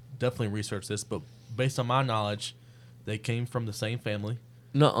will definitely research this. But based on my knowledge, they came from the same family.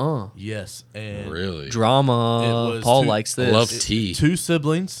 Nuh-uh. Yes, and Really? Drama. It was Paul two- likes I this. love tea. 2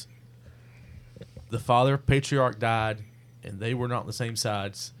 siblings. The father, patriarch, died, and they were not on the same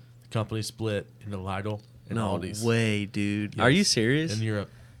sides. The company split into Lidl and No Aldi's. way, dude. Are you Yes. serious? In Europe.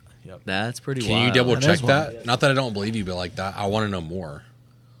 Yep. That's pretty Can wild. you double That check is that? wild. Not that I don't believe you, but like that, I want to know more.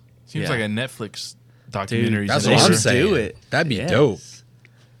 Seems Yeah. like a Netflix documentary. That's They what I'm should saying. do it. That'd be Yes. dope.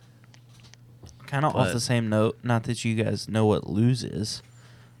 Kind of off But- the same note, not that you guys know what Lou's is,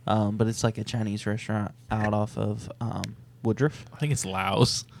 but it's like a Chinese restaurant out off of Woodruff. I think it's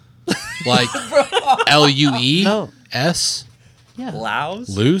Laos. Like Lues? No. Yeah, Laos?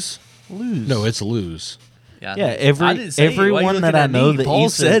 Lose? Lou's. No, it's lose. Yeah, I didn't say it. Why you everyone looking that I at know me? that Paul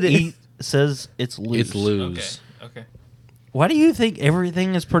eats said it. says it's Lou's. It's lose. Okay. Why do you think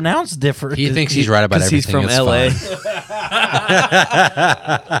everything is pronounced different? He thinks he's right about 'Cause he's everything. from It's LA. fine.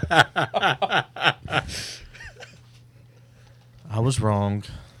 I was wrong.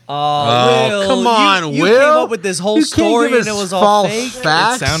 Oh, Will, come on, you Will. came up with this whole You can't story give and it us was all false fake.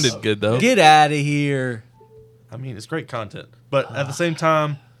 facts. It sounded good though. Get out of here. I mean, it's great content, but at the same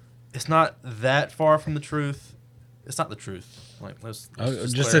time, it's not that far from the truth. It's not the truth. Like, let's Just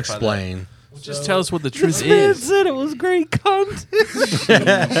clarify that. explain. Just tell us what the truth This man is. said it was great content.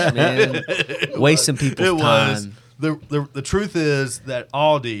 Man. Wasting people's It was. time. The truth is that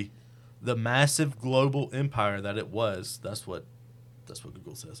Aldi, the massive global empire that it was, that's what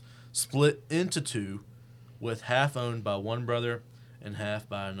Google says, split into 2, with half owned by one brother and half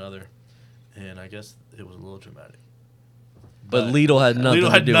by another, and I guess it was a little dramatic. But Lidl had nothing,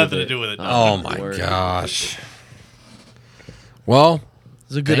 Lidl had to, do nothing with to do with it. Oh my my word. gosh. Well, It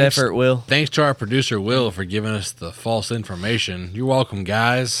was a good Thanks. effort, Will. thanks to our producer Will for giving us the false information. You're welcome,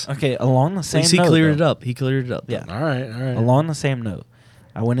 guys. Okay, along the At same least he note, cleared though. it up. He cleared it up. Yeah. All right, all right. Along the same note,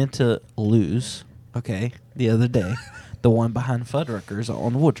 I went into Lou's, okay, the other day, the one behind Fuddruckers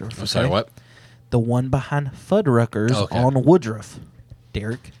on Woodruff. I'm sorry, okay? what? The one behind Fuddruckers Okay. on Woodruff,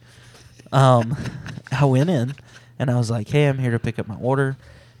 Derek. I went in and I was like, "Hey, I'm here to pick up my order,"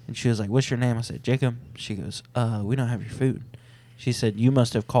 and she was like, "What's your name?" I said, "Jacob." She goes, "We don't have your food." She said, "You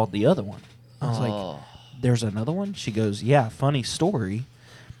must have called the other one." I was like, Oh. "There's another one?" She goes, "Yeah, funny story.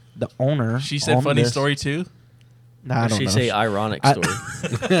 The owner." She said on funny this- story too. Nah, I Or don't she know. say ironic I- story.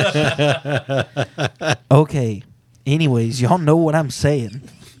 Okay. Anyways, y'all know what I'm saying.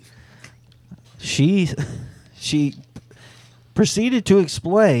 She proceeded to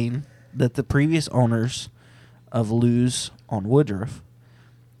explain that the previous owners of Lou's on Woodruff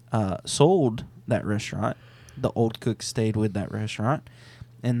sold that restaurant. The old cook stayed with that restaurant,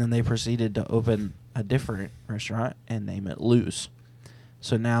 and then they proceeded to open a different restaurant and name it Lou's.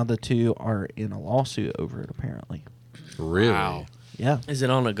 So now the two are in a lawsuit over it, apparently. Really? Wow. Yeah. Is it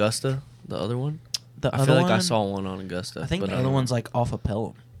on Augusta, the other one? The I other feel like I one- saw one on Augusta. I think but the I other don't one's know. like off of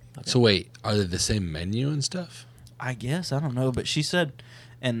Pelham. So wait, are they the same menu and stuff? I guess I don't know, but she said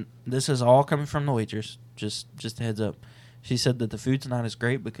and this is all coming from the waitress. Just a heads up. She said that the food's not as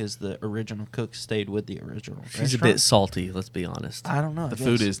great because the original cook stayed with the original. She's a restaurant. bit salty. Let's be honest. I don't know. The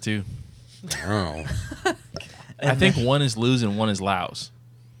food is too. Oh, I think one is Lou's and one is Laos.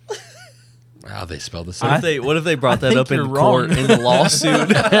 wow, they spelled the What same. if they brought that think up in you're court wrong. in the lawsuit?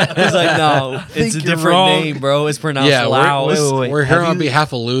 It's like, no, it's a think you're different wrong. name, bro. It's pronounced Yeah, Laos. wait. we're here Have on you-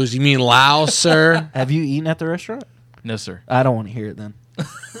 behalf of Lou's. You mean Laos, sir? Have you eaten at the restaurant? No, sir. I don't want to hear it then.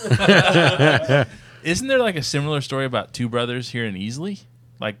 Isn't there like a similar story about two brothers here in Easley?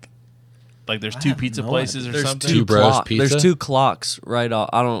 Like there's I two have pizza no places or There's something. Two Bros Pizza? There's two clocks right off.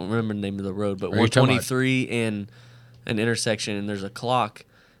 I don't remember the name of the road, but Are you talking 123 and an intersection, and there's a clock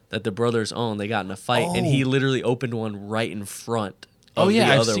that the brothers own. They got in a fight, and he literally opened one right in front. Oh of yeah,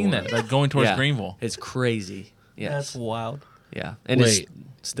 the I've other seen one. that. Like going towards Yeah. Greenville. It's crazy. Yes. That's wild. Yeah, and Wait.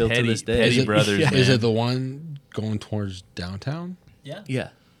 it's still to Petty- this day. petty Is it, brothers, is man. it the one going towards downtown? Yeah. Yeah.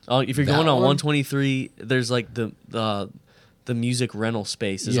 Oh, if you're That going on one? 123, there's like the music rental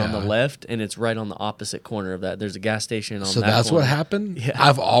space is on the Yeah. left, and it's right on the opposite corner of that. There's a gas station on So that that's what corner. happened. Yeah.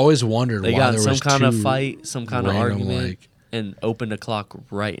 I've always wondered They why got in there some was kind of two fight, some kind of random, argument, like- and opened a clock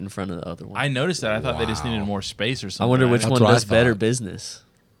right in front of the other one. I noticed that. I thought they just needed Wow. more space or I something. wonder which That's one what I does better thought. business.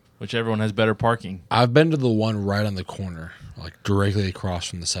 Which everyone has better parking. I've been to the one right on the corner, like directly across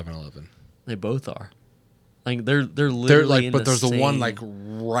from the 7-Eleven. They both are. Like they're They're literally like, in but there's the one same- like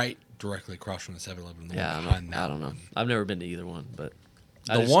right directly across from the 7-Eleven. The Yeah, one I behind don't, I that don't know. one. I've never been to either one, but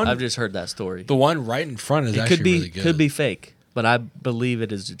The I've just heard that story. The one right in front is It actually could be really good. could be fake, but I believe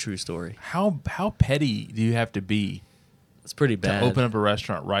it is a true story. How petty do you have to be It's pretty to bad. open up a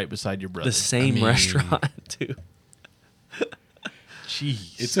restaurant right beside your brother? the same mean- restaurant too.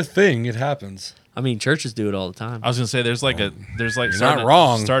 Jeez. It's a thing. It happens. I mean, churches do it all the time. I was gonna say there's like You're starting not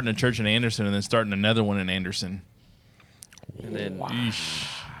wrong. starting a church in Anderson and then starting another one in Anderson. And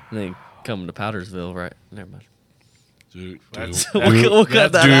then come to Powdersville, right? Never mind. Do We'll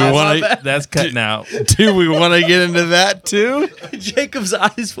cut that do you out. wanna- my bad. That's cutting out. do we want to get into that too? Jacob's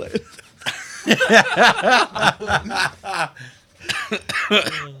eyes went.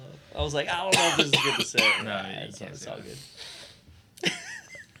 I was like, I don't know if this is good to say. No, you it's, can't it's say all that. good.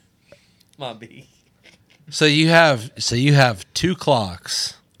 My B. So you have two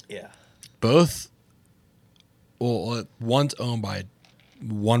clocks. Yeah. Both. Well, one's owned by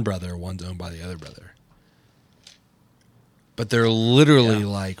one brother. One's owned by the other brother. But they're literally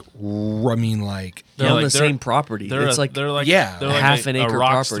like, I mean, like They're Yeah, on like the same property. It's like they're like yeah, they're like half a, an a acre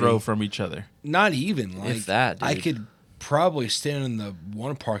rock's property. throw from each other. not even like If that, I dude. could probably stand in the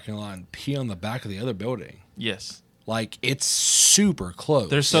one parking lot and pee on the back of the other building. Yes, Like it's super close.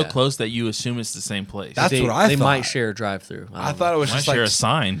 they're so Yeah. close that you assume it's the same place. That's they, what I they thought. might share a drive-through. I thought it was Might just share like a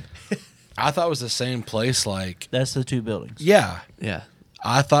sign. I thought it was the same place. Like That's the two buildings. yeah, Yeah.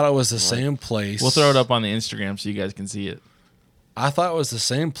 I thought it was the same place. We'll throw it up on the Instagram so you guys can see it. I thought it was the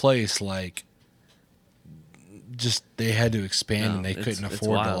same place. Like just they had to expand No, and they it's- couldn't it's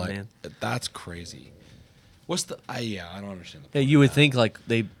afford wild, to like. man. That's crazy. What's the? I don't understand. Yeah, you would think like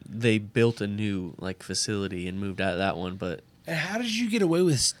they built a new like facility and moved out of that one, but And how did you get away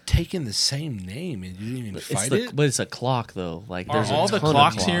with taking the same name and you didn't even fight it? but it's a clock though. Like Are there's all a the ton of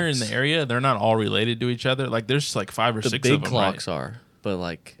clocks here in clocks. the area? They're not all related to each other. Like there's like 5 or The 6 big of them. clocks right? are, but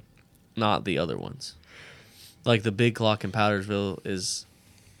like not the other ones. Like the big clock in Powdersville is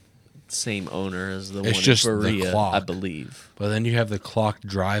same owner as the It's one just in the Berea, clock. I believe. But then you have the clock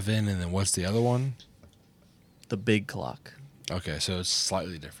drive-in, and then what's the other one? The big clock. Okay, so it's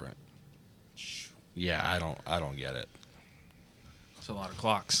slightly different. Yeah, I don't get it. It's a lot of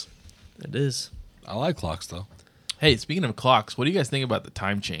clocks. It is. I like clocks though. Hey, speaking of clocks, what do you guys think about the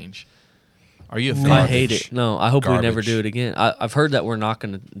time change? Are you a fan? I hate it. No, I hope we never Garbage. do it again. I've heard that we're not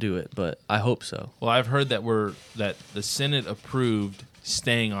going to do it, but I hope so. Well, I've heard that that the Senate approved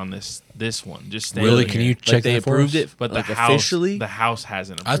staying on this one. Just staying Really? on Can it. you check Like they that for approved us? it, But like the house officially. the House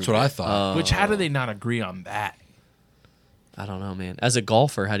hasn't approved That's what I it. thought. Which how do they not agree on that? I don't know, man. As a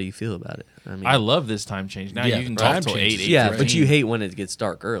golfer, how do you feel about it? I mean, I love this time change. Now Yeah, you can time golf till change 8. is yeah, great. but you hate when it gets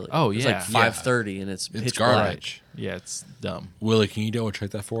dark early. Oh, it's yeah. like 5:30 and it's It's pitch black. garbage. Yeah, it's dumb. Willie, can you double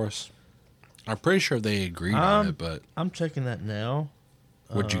check that for us? I'm pretty sure they agreed on it, but I'm checking that now.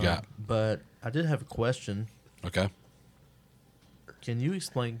 what you got? But I did have a question. Okay. Can you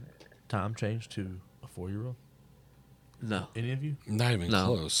explain time change to a 4-year-old? No, Any of you? Not even No.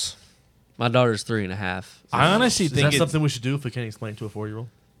 close. my daughter's 3.5. I honestly Is think that it's something we should do if we can't explain to a 4-year-old?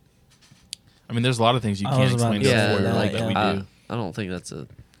 I mean, there's a lot of things you I can't was about explain to to say a 4-year-old that, that we yeah. do. I don't think that's a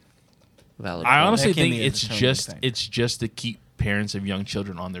valid. I point. honestly That can think be a it's determining just factor. it's just to keep parents of young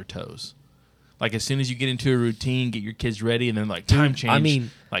children on their toes. Like as soon as you get into a routine, get your kids ready, and then like time change. I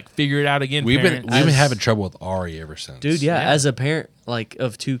mean, like figure it out again. We've parents. been having trouble with Ari ever since. dude, yeah, Yeah. as a parent, like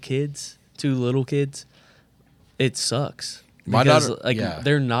of two little kids, it sucks. My Because, daughter- like, yeah.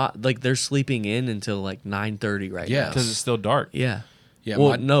 they're not like they're sleeping in until like 9:30 right Yeah. now. because it's still dark. Yeah. Yeah, Well,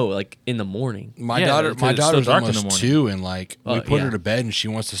 my- no, like in the morning. My Yeah, daughter, because my it's still daughter's dark in the almost morning. 2, and like we Oh, put yeah. her to bed, and she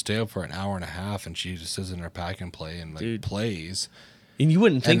wants to stay up for an hour and a half, and she just sits in her pack and play and like Dude. plays. And you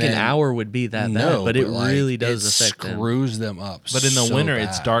wouldn't think an then- hour would be that bad, but it like, really does it affect them. screws them up. But in the so winter,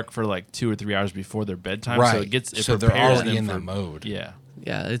 it's bad. dark for like 2 or 3 hours before their bedtime, right? so it gets it so they're prepares already them in for, that mode. Yeah,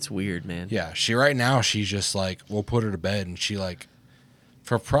 Yeah, it's weird, man. Yeah, right now she's just like, we'll put her to bed, and she like,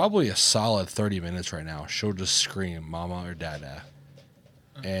 for probably a solid 30 minutes right now, she'll just scream "Mama" or "Dada,"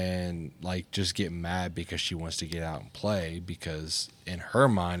 and like just get mad because she wants to get out and play. Because in her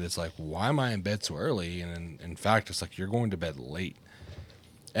mind, it's like, why am I in bed so early? And in fact, it's like you're going to bed late.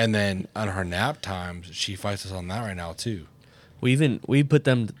 And then on her nap times, she fights us on that right now too. We put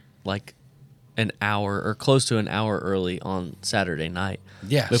them like an hour or close to an hour early on Saturday night.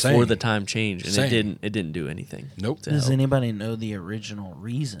 Yeah, before same. the time changed, and Same. it didn't do anything. Nope. to Does help. anybody know the original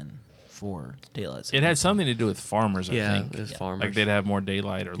reason for daylight savings? it had something to do with farmers. I Yeah, think it was Yeah. farmers. like they'd have more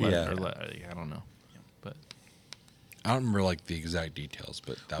daylight or less. Yeah. Or I don't know. But I don't remember like the exact details,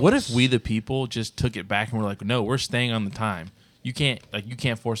 but that what was, if we, the people, just took it back and we're like, no, we're staying on the time. You can't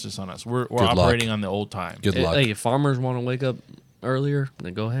force this on us. We're Good luck. operating on the old time. Good luck. Hey, if farmers want to wake up earlier,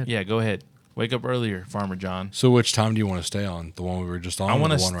 then go ahead. Yeah, go ahead. Wake up earlier, Farmer John. So which time do you want to stay on? The one we were just on, I or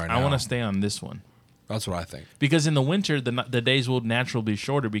want the one right now? I want to stay on this one That's what I think. because in the winter the days will naturally be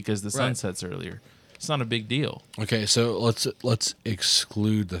shorter because the sun Right. sets earlier. It's not a big deal. Okay, so let's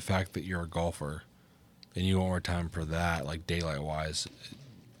exclude the fact that you're a golfer, and you want more time for that, like daylight wise.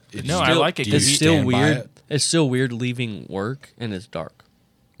 No, I like it Do you It's 'cause still stand by weird. it? It's still weird leaving work and it's dark.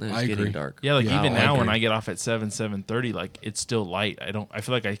 And it's I getting agree. dark. Yeah, like Yeah, even I now when agree. I get off at 7:30, like it's still light. I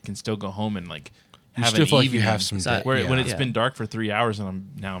feel like I can still go home and like You have still an feel like evening you have some. That- where when yeah. it's been dark for 3 hours and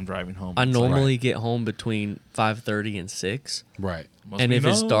I'm driving home. I It's like, normally get home between 5:30 and 6. right. must And be if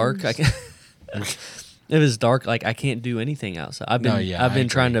it's dark, I nose. can if it's dark, like I can't do anything outside. I've been No, yeah, I've I been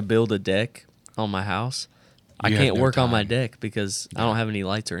trying agree. to build a deck on my house. I You have can't no work on my time. deck because I don't have any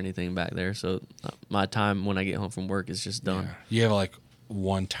lights or anything back there. So my time when I get home from work is just done. Yeah. You have like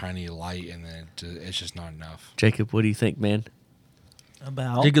one tiny light, and then it's just not enough. Jacob, what do you think, man?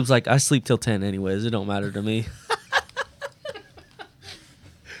 About Jacob's like, I sleep till 10 anyways. It don't matter to me.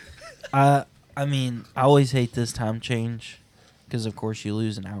 I mean, I always hate this time change because, of course, you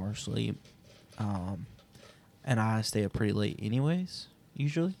lose an hour of sleep. And I stay up pretty late anyways,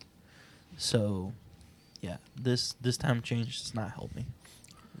 usually. So, yeah, this time change does not help me.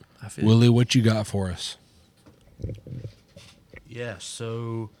 I feel Willie, what you got for us? Yeah,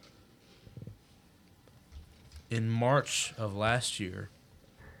 so in March of last year,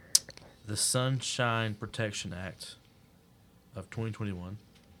 the Sunshine Protection Act of 2021,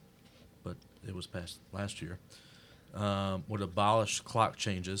 but it was passed last year, would abolish clock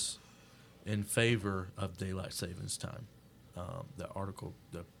changes in favor of daylight savings time. The article,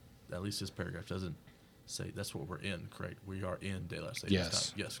 at least this paragraph doesn't say that's what we're in, correct? We are in daylight savings Yes.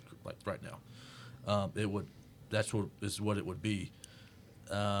 time. Yes, like right now. It would. That's what is what it would be.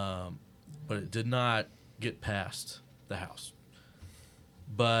 But it did not get past the House.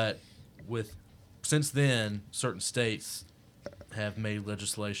 But since then, certain states have made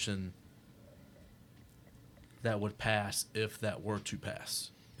legislation that would pass if that were to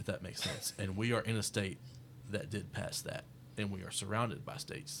pass, if that makes sense. And we are in a state that did pass that, and we are surrounded by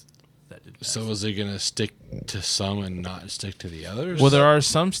states that did pass. So is it gonna stick to some and not stick to the others? Well, there are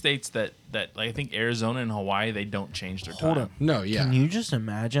some states that like, I think Arizona and Hawaii, they don't change their Hold time. on. No, yeah. Can you just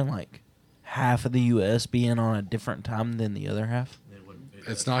imagine, like, half of the U.S. being on a different time than the other half?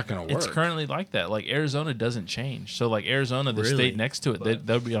 It's not gonna work. It's currently like that. Like Arizona doesn't change. So like Arizona, the Really? state next to it,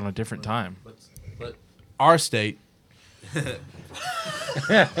 they'll be on a different time. But our state,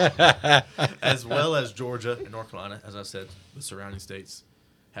 as well as Georgia and North Carolina, as I said, the surrounding states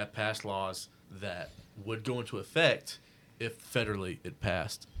have passed laws that would go into effect if federally it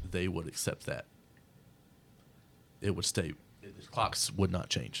passed. They would accept that. It would stay. The clocks would not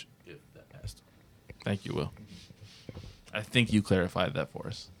change if that passed. Thank you, Will. I think you clarified that for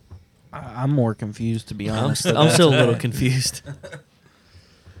us. I'm more confused, to be I'm, honest. I'm still a little confused.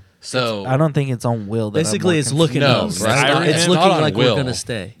 So I don't think it's on Will. That I'm Basically, more it's confused. looking No, up, it's right? not- It's it's looking not on like Will. we're gonna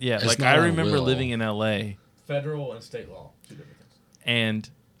stay. Yeah, It's like not I on remember Will. living in LA Federal and state law, two different things. and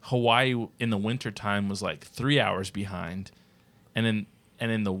Hawaii in the wintertime was like 3 hours behind. And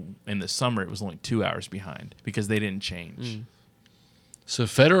in the summer it was only 2 hours behind because they didn't change. So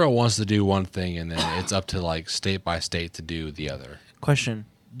federal wants to do one thing, and then it's up to like state by state to do the other. Question: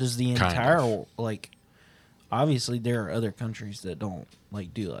 does the Kind entire of. like? Obviously, there are other countries that don't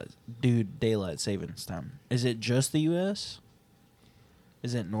like do daylight savings time. Is it just the U.S.?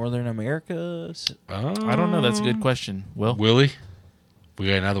 Is it Northern America? I don't know. That's a good question. Will? Willie, we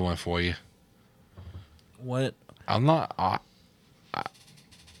got another one for you. What? I'm not.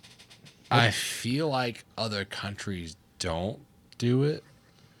 I feel like other countries don't do it,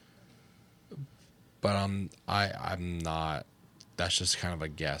 but I'm not. That's just kind of a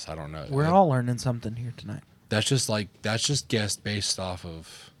guess. I don't know. We're all learning something here tonight. That's just guess based off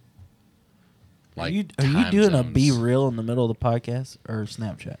of. Like are you time doing a zones. be real in the middle of the podcast or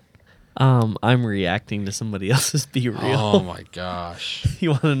Snapchat? I'm reacting to somebody else's Be Real. Oh my gosh!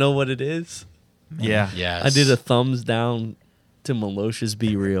 You want to know what it is? Yeah. Yes, I did a thumbs down to Milosh's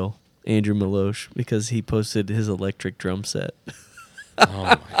Be Real, Andrew Milosh, because he posted his electric drum set.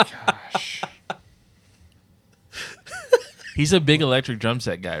 Oh my gosh! He's a big electric drum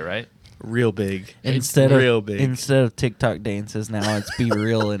set guy, right? Real big. Instead real of big. instead of TikTok dances, now it's be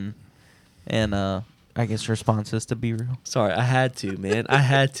real and I guess responses to be real. Sorry, I had to, man. I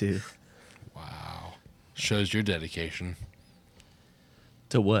had to. Wow, shows your dedication.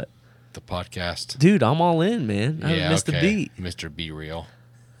 To what? The podcast. Dude, I'm all in, man. I missed the beat. Mr. Be Real.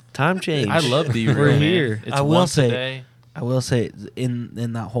 Time change. I love Be Real, We're man. here. It's I will once say- a day. I will say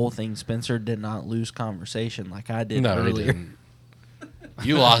in that whole thing, Spencer did not lose conversation like I did No, he earlier. didn't.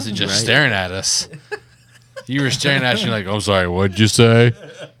 You lost it just Right. staring at us. You were staring at us. You're like, "I'm sorry. What'd you say?"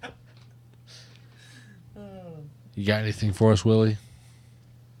 You got anything for us, Willie?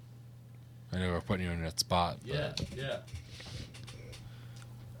 I know we're putting you in that spot. but- Yeah.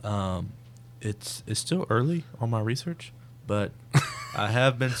 It's still early on my research, but I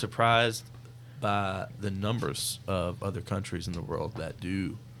have been surprised by the numbers of other countries in the world that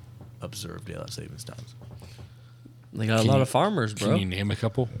do observe daylight savings times. They got a Can lot you- of farmers, Can bro. you name a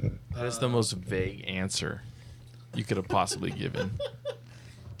couple? That is the most vague answer you could have possibly given.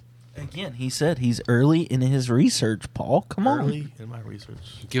 Again, he said he's early in his research, Paul. Come on. Early in my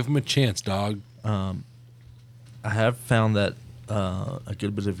research, Give them a chance, dog. I have found that a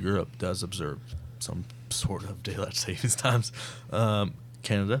good bit of Europe does observe some sort of daylight savings times.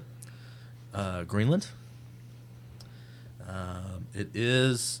 Canada, Greenland. It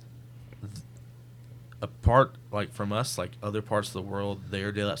is apart, like from us, like other parts of the world,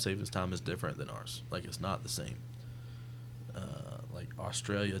 their daylight savings time is different than ours. Like it's not the same. Like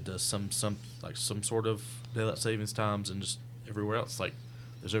Australia does some sort of daylight savings times, and just everywhere else, like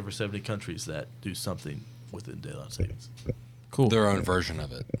there's over 70 countries that do something within daylight savings. Cool. Their own version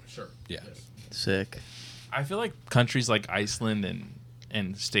of it. Sure. Yeah. Sick. I feel like countries like Iceland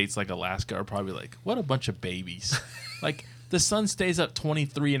and states like Alaska are probably like, what a bunch of babies. Like, the sun stays up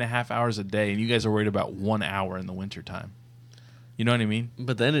 23 and a half hours a day, and you guys are worried about 1 hour in the wintertime. You know what I mean?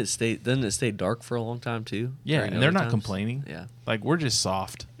 But then doesn't it stay dark for a long time too? Yeah, during and they're other not times? complaining. Yeah, Like, we're just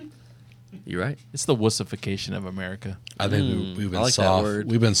soft. you're right. It's the wussification of America. I think we've I been like that soft.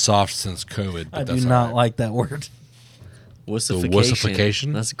 word. We've been soft since COVID. But I do that's not all right. like that word. Wussification.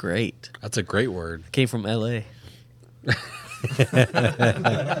 wussification? That's great. That's a great word. Came from L.A.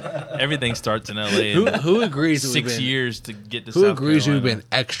 Everything starts in L.A. Who in who agrees? that we've 6 been- years to get to Who South agrees Carolina. we've been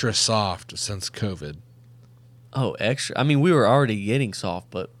extra soft since COVID? Oh, extra. I mean, we were already getting soft,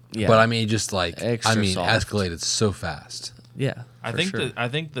 but yeah. But I mean, just like Extra soft. escalated so fast. yeah. I for think sure. I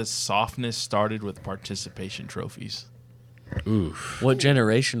think the softness started with participation trophies. Oof. What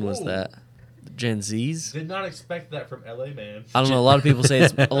generation was that? Gen Zs? Did not expect that from LA, man. I don't know. A lot of people say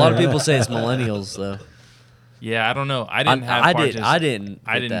it's millennials though. Yeah, I don't know. I didn't have. I didn't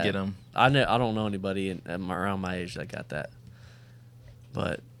get that. them. I don't know anybody around my age that got that.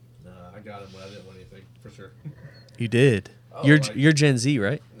 But Nah, I got him, but I didn't win anything for sure. you did. Oh, you're like- you're Gen Z,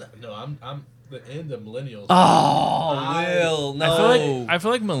 right? No, I'm the end of millennials. Oh, Will, no. I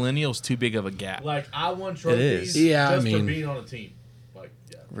feel like millennials too big of a gap. Like I won is. trophies Yeah, I just for mean- being on a team. Like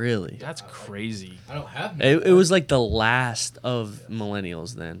yeah, Really? That's crazy. I don't have. It was like the last of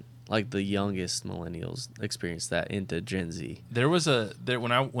millennials then. Like the youngest millennials experienced that into Gen Z. There was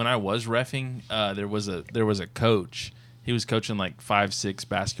when I was reffing, there was a coach. He was coaching like 5-6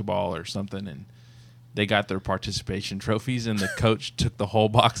 basketball or something, and they got their participation trophies, and the coach took the whole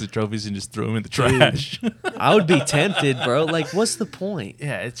box of trophies and just threw them in the trash. I would be tempted, bro. Like, what's the point?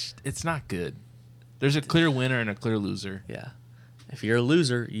 Yeah, it's not good. There's a clear winner and a clear loser. Yeah. If you're a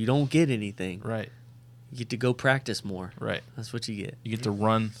loser, you don't get anything. Right, You get to go practice more. right. That's what you get. You get to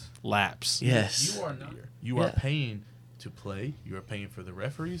run laps. Yes. You are not. You Yeah. are paying to play. You are paying for the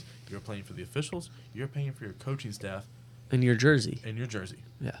referees. You are paying for the officials. You are paying for your coaching staff, And your jersey. in your jersey.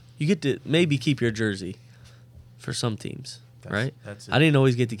 Yeah. You get to maybe keep your jersey for some teams, right? That's it. I didn't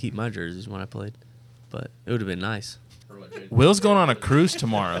always get to keep my jerseys when I played, but it would have been nice. Will's going on a cruise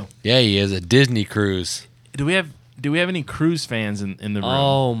tomorrow. Yeah, he is a Disney cruise. Do we have any cruise fans in the room?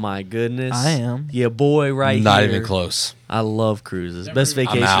 Oh my goodness. I am. Yeah, boy, right Not here. even close. I love cruises. Best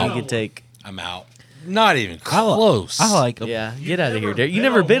vacation out. you could take. I'm out. Not even close. I like them. Yeah, get out of here, Derek. You've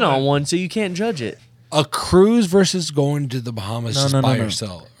never been on one, so you can't judge it. a cruise versus going to the Bahamas No, just no, by no.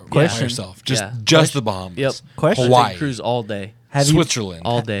 yourself. Question. By yourself. Just Yeah. just the Bahamas. Yep. Question. Hawaii. Take cruise all day. Have you- Switzerland.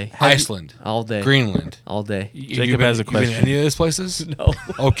 All day. Iceland. All day. Greenland. All day. Jacob has a You been to question. any of those places? No.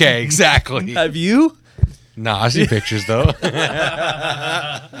 Okay, exactly. Have you? No, I see pictures though.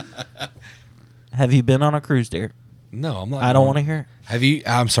 Have you been on a cruise, Derek? No, I'm not. I don't want to hear it. Have you?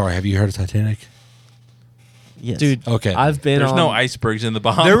 I'm sorry. Have you heard of Titanic? Yes. Dude, Okay. I've been There's on. no icebergs in the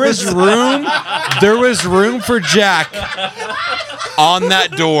Bahamas. There was room. There was room for Jack on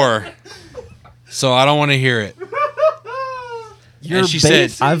that door. So I don't want to hear it. And she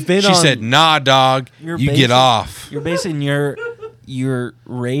said, I've been she on- said, nah, dog, You're you get basic- off. You're basing your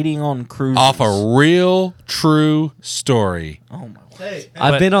rating on cruises Off a real, true story. Oh my.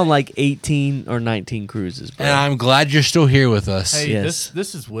 I've But- been on like 18 or 19 cruises, bro. And I'm glad you're still here with us. Hey, Yes.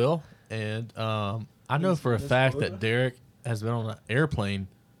 this is Will, and I know for a fact that Derek has been on an airplane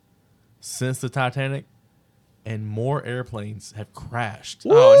since the Titanic, and more airplanes have crashed.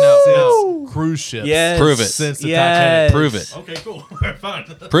 Since cruise ships. Yes. Prove it. Since the Yes. Titanic. Prove it. Okay, cool. Fine.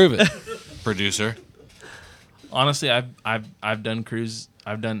 Prove it, producer. Honestly, I've done cruise.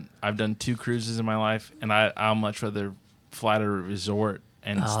 I've done 2 cruises in my life, and I'll much rather fly to a resort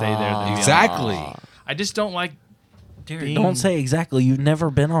and stay there than be on- Exactly. I just don't like. Derek, don't say exactly. You've never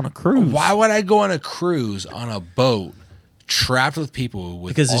been on a cruise. Why would I go on a cruise on a boat trapped with people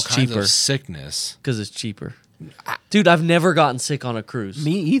with Because all it's kinds cheaper. of sickness? Because it's cheaper. Dude, I've never gotten sick on a cruise.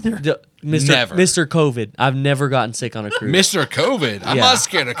 Me either. Mr. COVID. I've never gotten sick on a cruise. Mr. COVID. I'm Yeah. not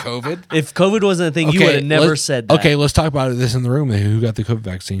scared of COVID. If COVID wasn't a thing, you would have never let's- said that. Okay, let's talk about this in the room. Who got the COVID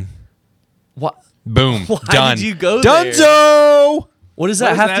vaccine? What? Boom. Why Done. did you go there? Dunzo! What does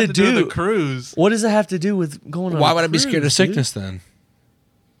What that does have to do? with the cruise? What does that have to do with going on? Why a would I be scared of cruise, sickness then?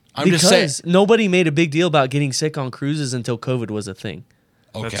 I'm Dude? just saying. Because nobody made a big deal about getting sick on cruises until COVID was a thing.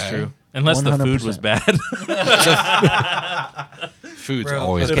 Okay. That's true. Unless the food was 100%. bad. Food's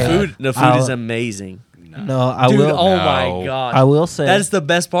always The bad. food I'll- is amazing. No, I Dude, will. oh No. my god. I will say That's the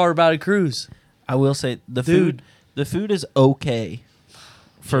best part about a cruise. I will say the Dude. food. The food is okay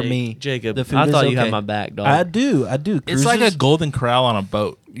for me. Jacob, the food I is thought you had okay. my back, dog. I do. It's like a Cruises- golden corral on a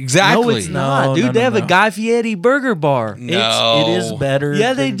boat. Exactly. No, it's not, No, dude. no, they no, have a no. Guy Fieri burger bar. No. It is better.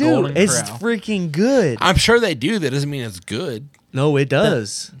 Yeah, they than do. Golden It's Corral. freaking good. I'm sure they do. That doesn't mean it's good. No, it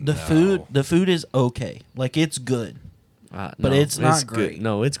does. The food. The food is okay. Like it's good. But No, it's not good. great.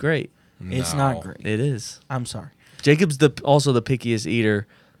 No, it's great. It's No. not great. It is. I'm sorry. Jacob's also the pickiest eater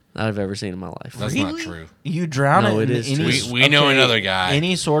I've ever seen in my life. That's not true. You drown No, it. it in is any, true. We know okay, another guy.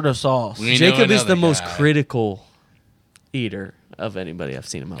 Any sort of sauce. We know Jacob is another the most guy. critical eater of anybody I've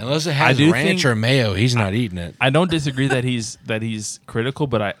seen in my life. Unless it I has do ranch think- or mayo, he's not eating it. I don't disagree that he's critical,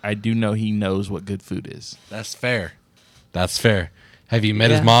 but I do know he knows what good food is. That's fair. That's fair. Have you met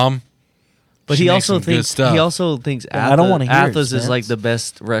his Yeah. mom? But She he makes also some good thinks stuff. he also thinks Yeah, I don't wanna hear it, Athos is Spence. like the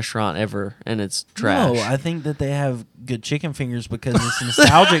best restaurant ever, and it's trash. No, I think that they have good chicken fingers because it's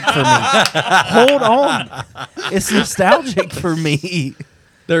nostalgic for me. Hold on. It's nostalgic for me.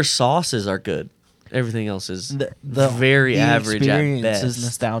 Their sauces are good. Everything else is The very average at experience best. is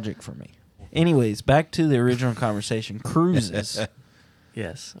nostalgic for me. Anyways, back to the original conversation. Cruises,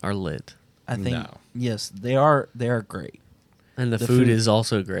 Yes, are lit, I think. No. Yes, they are. They are great. and the The food food- is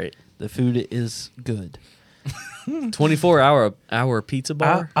also great. The food is good. 24-hour pizza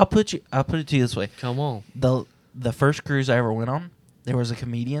bar. I'll put it to you this way. Come on. The first cruise I ever went on, there was a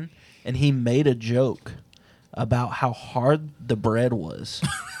comedian, and he made a joke about how hard the bread was.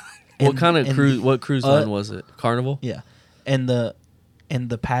 What kind of and cruise? What cruise uh, line was it? Carnival. Yeah, and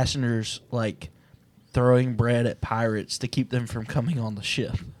the passengers like throwing bread at pirates to keep them from coming on the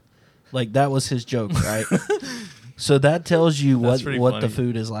ship. Like that was his joke, right? So that tells you That's what pretty the funny.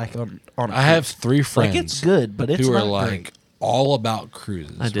 food is like on. A I have cruise. 3 friends Like it's good, but it's who not are like great. all about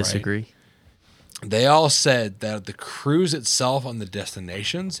cruises. I right? disagree. They all said that the cruise itself on the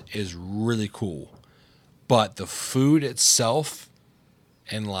destinations is really cool, but the food itself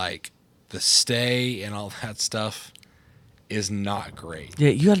and like the stay and all that stuff is not great. Yeah,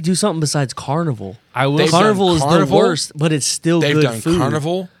 you got to do something besides Carnival. I will. They've say- done Carnival is the Carnival. worst, but it's still They've good done food.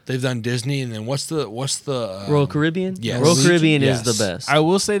 Carnival. They've done Disney, and then what's the Royal Caribbean. yes. Royal Caribbean Yes. is the best. I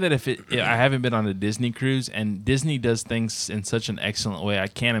will say that if I haven't been on a Disney cruise, and Disney does things in such an excellent way, I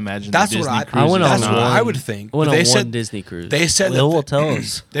can't imagine That's the what Disney I- cruise. I went is on That's not- what one. I would think. I went But on they one said Disney cruise. they said Will that will tell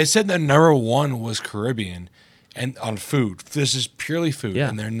us. they said the number 1 was Caribbean, and on food. This is purely food, Yeah.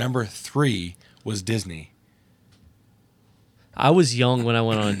 and their number 3 was Disney. I was young when I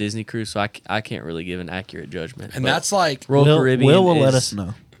went on a Disney cruise, so I can't really give an accurate judgment. And But that's like Royal Caribbean. Will let is- us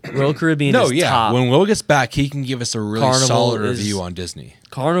know. Royal Caribbean no, is yeah. top. When Will gets back, he can give us a really Carnival solid is- review on Disney.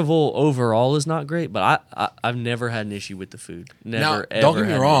 Carnival overall is not great, but I've never had an issue with the food. Never, Now, ever don't get me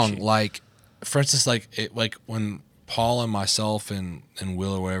had an wrong. issue. Like, for instance, like when Paul and myself and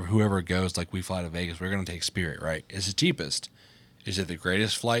Will or whatever, whoever goes, like we fly to Vegas, we're gonna take Spirit, right? It's the cheapest. Is it the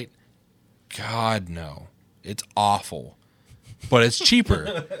greatest flight? God no, it's awful, but it's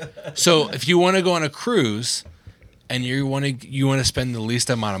cheaper. So if you want to go on a cruise and you want to spend the least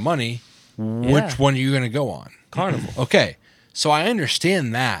amount of money, Yeah. which one are you gonna go on? Carnival. Okay, so I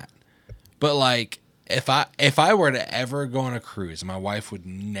understand that, but like if I were to ever go on a cruise, my wife would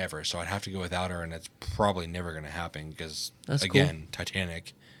never, so I'd have to go without her, and it's probably never going to happen because That's again,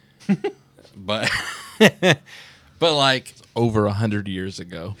 Titanic. but but like over 100 years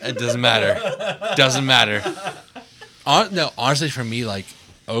ago. it doesn't matter. Doesn't matter. No, honestly, for me, like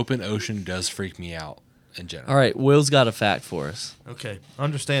open ocean does freak me out in general. All right, Will's got a fact for us. Okay,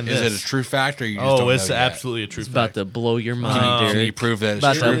 understand Is this. it a true fact or you just don't it's know yet? absolutely a true It's about fact. to blow your mind, Can you Derek. prove that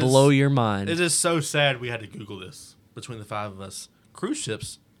About it's to true? It blow is- your mind. It is so sad we had to Google this between the 5 of us. Cruise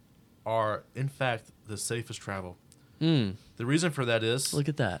ships are, in fact, the safest travel. Mm, The reason for that is look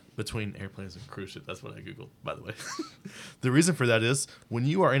at that. between airplanes and cruise ship. That's what I Googled, by the way. The reason for that is when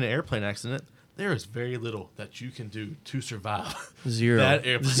you are in an airplane accident, there is very little that you can do to survive. Zero. That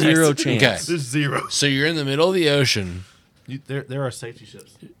airplane Zero accident. chance. Okay. There's zero. So you're in the middle of the ocean. There are safety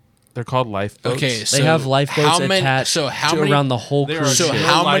ships. They're called lifeboats. Okay, They so have lifeboats how many- attached so how to many- around the whole There cruise are So ship. no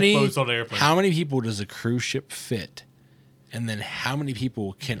how many lifeboats on the airplane. how many people does a cruise ship fit? And then how many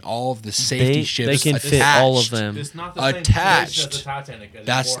people can all of the safety They ships can fit all of attached? them. It's not the Attached. same situation as the Titanic.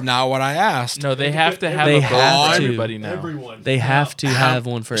 That's not what I asked. No, they have to have They a boat have for to. everybody now. Everyone. They have to How- have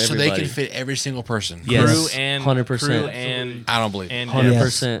one for so everybody. they can fit every single person. Yes. Crew and 100%. Crew and I don't believe it. and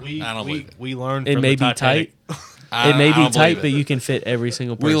 100%. I don't believe it. We learned It from may the be tight. Titanic. It may I be don't tight, believe but it. you can fit every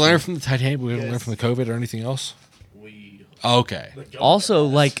single person. We learned from the Titanic. We didn't learn Yes. from the COVID or anything else. We Okay. Also,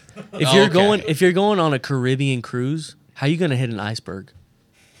 like if Oh, you're okay. going on a Caribbean cruise, how you gonna hit an iceberg?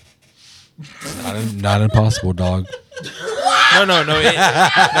 Not impossible, dog. No.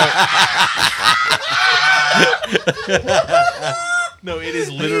 No, it is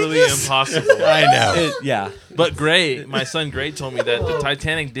literally impossible. I know. Yeah, But Gray, my son Gray, told me that the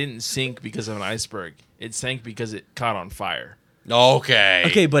Titanic didn't sink because of an iceberg. It sank because it caught on fire. Okay.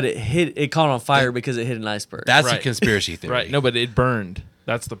 okay, but it caught on fire because it hit an iceberg. That's a Right. conspiracy theory. Right? No, but it burned.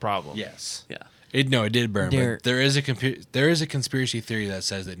 That's the problem. Yes. yeah. It did burn. There- But there is a conspiracy theory that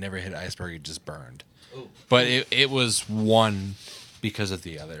says it never hit an iceberg. It just burned. But it was one because of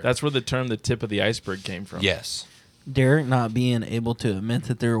the other. That's where the term "the tip of the iceberg" came from. yes. Derek not being able to admit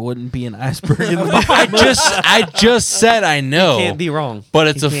that there wouldn't be an iceberg in the bottom. I just said I know. Can't be wrong. But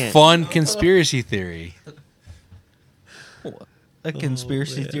it's You a can't. fun conspiracy theory. A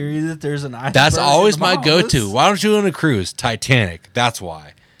conspiracy theory that there's an iceberg. That's always in the my Bahamas? go-to. Why don't you go on a cruise? Titanic. That's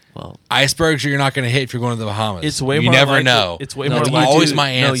why. Well, Icebergs you're not going to hit if you're going to the Bahamas. It's way you more never likely- know. it's way no, more That's you likely- always do- my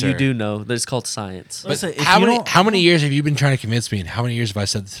answer. No, you do know. That's called science. But Listen, if how you many don't- how many years have you been trying to convince me? And how many years have I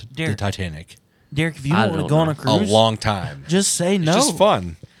said the Derek. Titanic? Derek, if you I don't want don't to go on a know. A cruise, long time. just say no. It's just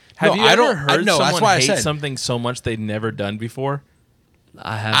fun. Have No, you I ever don't- heard no, that's someone why I hate said- something so much they'd never done before?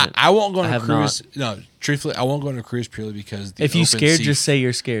 I haven't. I won't go on a have cruise. No, truthfully, I won't go on a cruise purely because the if you open scared, sea- just say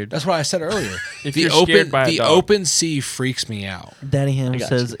you're scared. That's what I said earlier. If the you're open scared by a the dog. open sea freaks me out. Daddy Ham got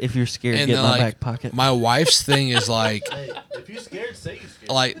says, if you're scared, And get then, my like, back pocket. My wife's thing is like Hey, if you're scared, say you're scared.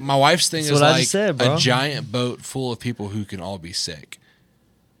 like my wife's thing That's is what I like just said, bro. a giant boat full of people who can all be sick.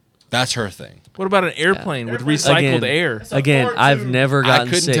 That's her thing. What about an airplane with Airplane. recycled Again, air? Again, Part I've two. never I gotten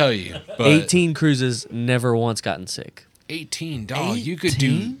couldn't sick. tell you. But 18 cruises, never once gotten sick. 18, dog. You could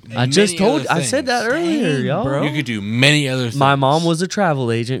do. 18? I just many told. other I said that things. earlier, Dang, y'all. bro. You could do many other things. My mom was a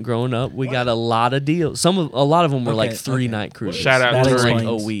travel agent growing up. We got a lot of deals. A lot of them were like Okay, 3-night cruises. Shout out That to for like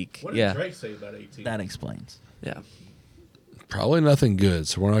explains. a week. What did Yeah, Drake say about 18? That explains. yeah. probably nothing good,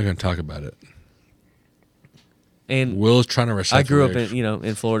 so we're not going to talk about it. And Will's trying to recycle. I grew up lyrics.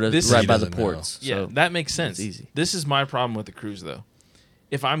 in Florida, This- right He by the doesn't know. ports. Yeah, So that makes sense. easy. This is my problem with the cruise, though.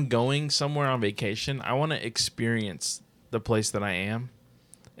 If I'm going somewhere on vacation, I want to experience the place that I am.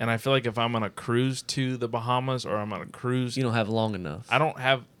 And I feel like if I'm on a cruise to the Bahamas or I'm on a cruise, You don't have long enough. I don't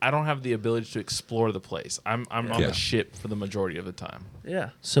have the ability to explore the place. I'm on Yeah. the ship for the majority of the time.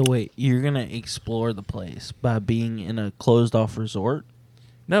 Yeah. So wait, you're gonna explore the place by being in a closed off resort?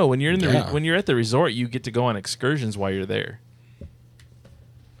 No, when you're in the Yeah. when you're at the resort, you get to go on excursions while you're there.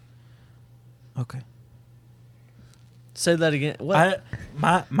 Okay. Say that again. What?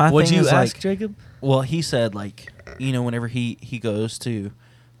 My What'd thing you is ask, like, Jacob? well, he said like, you know, whenever he goes to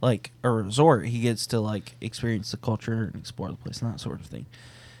like a resort, he gets to like experience the culture and explore the place and that sort of thing.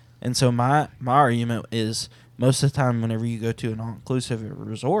 And so my argument is most of the time whenever you go to an all-inclusive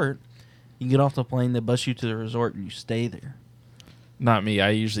resort, you get off the plane, they bus you to the resort, and you stay there. Not me.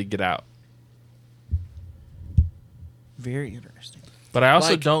 I usually get out. Very interesting. But I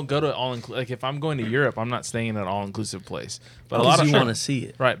also Like- don't go to like if I'm going to Europe, I'm not staying at an all-inclusive place. But a Because lot of you want to see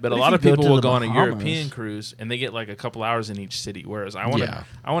it. right, but What a if lot you of go people to will the go on a Bahamas? European cruise and they get like a couple hours in each city. Whereas I want to, Yeah.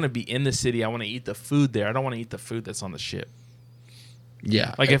 I want to be in the city. I want to eat the food there. I don't want to eat the food that's on the ship.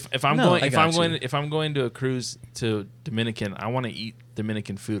 Yeah. Like if I'm No, going I if got I'm going you. if I'm going to a cruise to Dominican, I want to eat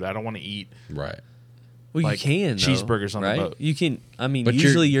Dominican food. I don't want to eat. Right. Well, Like you can though, cheeseburgers on the right? boat. You can. I mean, But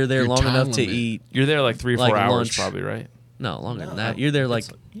usually you're there your long time enough to limit- eat. You're there like 3 or 4 Like hours, lunch. probably, right? No, longer than No, that. You're there like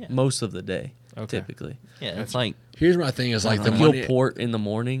yeah. most of the day, Okay. typically. Yeah, it's like Here's my thing is like the Like money you'll port in the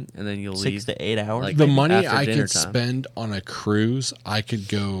morning and then you'll 6 leave. to 8 hours. like, the maybe money after I dinner could time. spend on a cruise, I could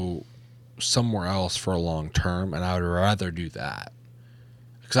go somewhere else for a long term, and I would rather do that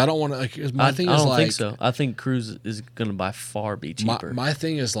because I don't want to. Like, 'cause my I thing don't is like think so. I think cruise is going to by far be cheaper. my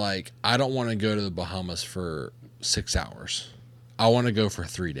thing is like I don't want to go to the Bahamas for 6 hours. I want to go for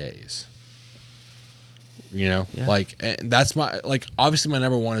 3 days. You know, Yeah. like and that's my like. Obviously, my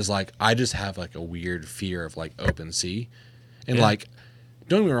number one is like I just have like a weird fear of like open sea, and Yeah. like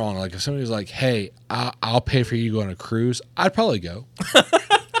don't get me wrong. Like if somebody was like, "Hey, I'll pay for you to go on a cruise," I'd probably go.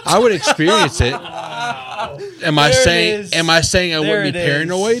 I would experience it. Am I There it saying? is. Am I saying I There wouldn't be it is.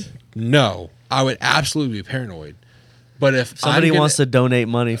 paranoid? No, I would absolutely be paranoid. But if Somebody I'm gonna, wants to donate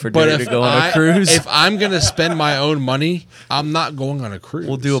money for but Derek if to go on a cruise. if I'm gonna spend my own money, I'm not going on a cruise.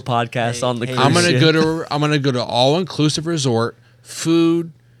 We'll do a podcast Hey, on the hey, cruise I'm gonna ship. go to all inclusive resort,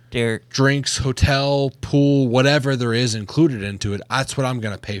 food, Derek, drinks, hotel, pool, whatever there is included into it. That's what I'm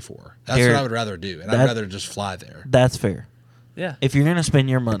gonna pay for. That's Derek, what I would rather do, and I'd that- rather just fly there. that's fair. Yeah. If you're gonna spend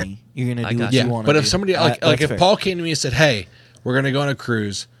your money, you're gonna I do got what you. you Yeah, want. but if somebody like that's if fair. Paul came to me and said, "Hey, we're gonna go on a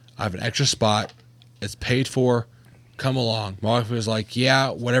cruise. I have an extra spot. It's paid for. Come along." My wife was like, "Yeah,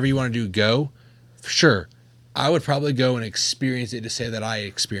 whatever you want to do, go." Sure, I would probably go and experience it to say that I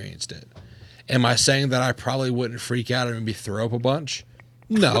experienced it. Am I saying that I probably wouldn't freak out and maybe throw up a bunch?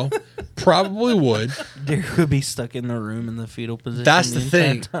 No, probably would. Derek would be stuck in the room in the fetal position. That's the entire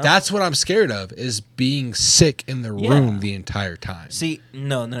thing. time. That's what I'm scared of is being sick in the Yeah. room the entire time. See,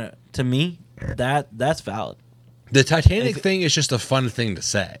 no. To me, that's valid. The Titanic If- thing is just a fun thing to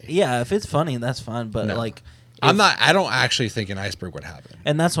say. Yeah, if it's funny, that's fine. But No. like, I'm if- not. I don't actually think an iceberg would happen.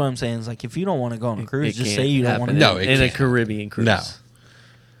 And that's what I'm saying is like, if you don't want to go on a cruise, It just can't say you don't want to. happen No, in it a can't. Caribbean cruise. No,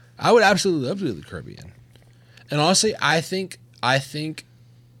 I would absolutely love to do the Caribbean. And honestly, I think.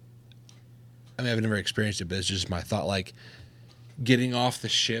 I mean, I've never experienced it, but it's just my thought. Like getting off the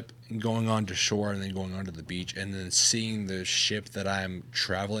ship and going onto shore, and then going onto the beach, and then seeing the ship that I'm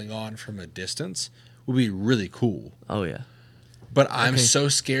traveling on from a distance would be really cool. Oh yeah. But I'm Okay. so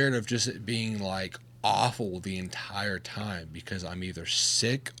scared of just it being like awful the entire time because I'm either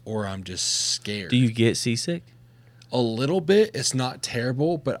sick or I'm just scared. Do you get seasick? A little bit. It's not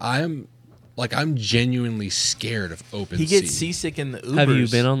terrible, but I'm genuinely scared of open He sea. gets seasick in the Ubers. Have you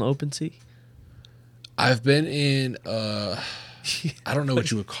been on the open sea? I've been in I don't know what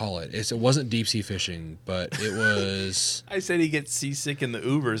you would call it. It wasn't deep sea fishing, but it was I said he gets seasick in the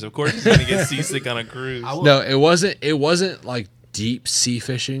Ubers. Of course he's going to get seasick on a cruise. no, it wasn't like deep sea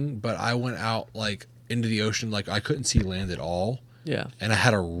fishing, but I went out like into the ocean like I couldn't see land at all, Yeah. and I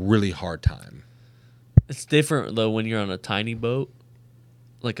had a really hard time. It's different though when you're on a tiny boat,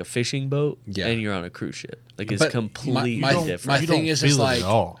 like a fishing boat, Yeah. and you're on a cruise ship. Like it's But completely my different. My You thing don't is feel it like, at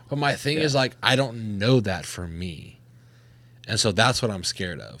all. but my thing is like, I don't know that for me, and so that's what I'm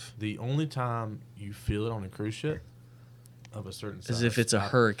scared of. The only time you feel it on a cruise ship of a certain size, As if it's a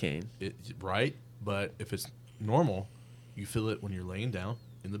hurricane. right? But if it's normal, you feel it when you're laying down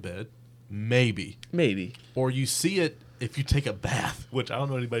in the bed, maybe, Maybe. or you see it if you take a bath. Which I don't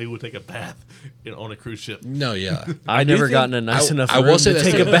know anybody who would take a bath on a cruise ship. No, yeah. I've do never think- gotten a nice enough I room will say to that's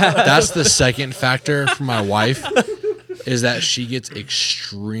take a bath. That's the second factor for my wife is that she gets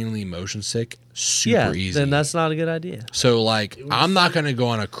extremely motion sick super Yeah, easy. then that's not a good idea. So, like, I'm not going to go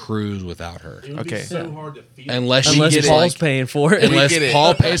on a cruise without her. It would Okay. be so hard to feed. Unless she Unless gets Paul's paying for it. Unless We get it.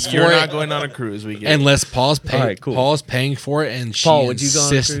 Paul pays for You're it. not going on a cruise. We get it. Unless Paul's All right, cool. Paul's paying for it, and she Paul, would you go on a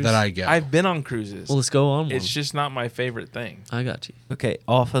insists cruise? that I go. I've been on cruises. Well, let's go on one. It's just not my favorite thing. I got you. Okay,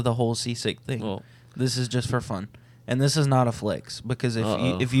 off of the whole seasick thing. Well, This is just for fun. And this is not a flex because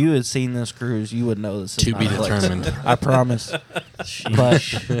Uh-oh. if you had seen this cruise, you would know this is To not be a flex. determined. I promise.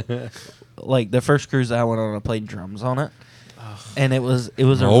 But like the first cruise I went on, I played drums on it, and it was a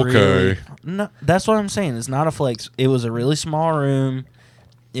Okay. really, no. That's what I'm saying. It's not a flex. It was a really small room.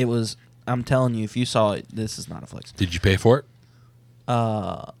 It was. I'm telling you, if you saw it, this is not a flex. Did you pay for it?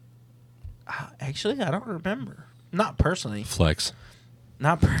 Actually, I don't remember. Not personally. Flex.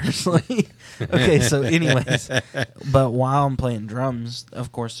 Not personally. Okay, so anyways, but while I'm playing drums,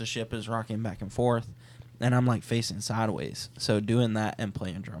 of course the ship is rocking back and forth, and I'm like facing sideways. So doing that and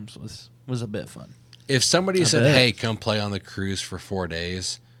playing drums was a bit fun. If somebody I said, bet. "Hey, come play on the cruise for 4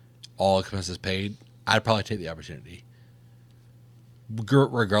 days, all expenses paid," I'd probably take the opportunity.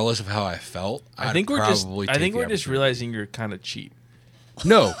 Regardless of how I felt, I think we're just probably I take think the we're just opportunity. realizing you're kind of cheap.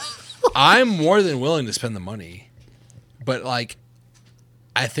 No, I'm more than willing to spend the money, but like,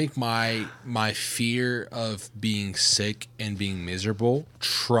 I think my fear of being sick and being miserable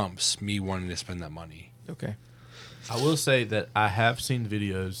trumps me wanting to spend that money. Okay. I will say that I have seen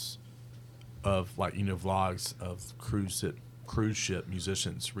videos of vlogs of cruise ship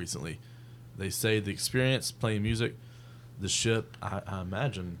musicians recently. They say the experience playing music, the ship. I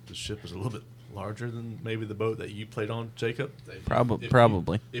imagine the ship is a little bit larger than maybe the boat that you played on, Jacob.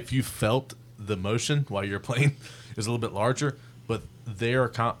 Probably. If you felt the motion while you're playing, is a little bit larger. But their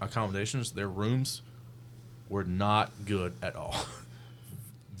accommodations, their rooms, were not good at all.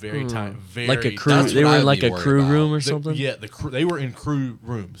 Very tiny. Very like a crew. That's They what were I in would like be a worried crew about. room or The- something. Yeah, they were in crew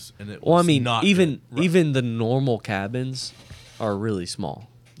rooms, and it was Well, I mean, not even good. Right. even the normal cabins are really small.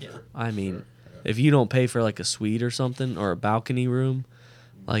 Yeah. I mean, if you don't pay for like a suite or something or a balcony room,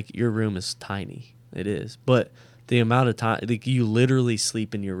 like your room is tiny. It is, but the amount of time, like you literally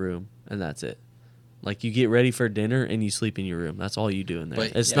sleep in your room and that's it. Like you get ready for dinner and you sleep in your room. That's all you do in there.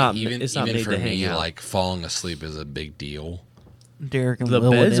 But It's yeah, not. even It's not even made for to hang me. out. Like falling asleep is a big deal. Derek and The Will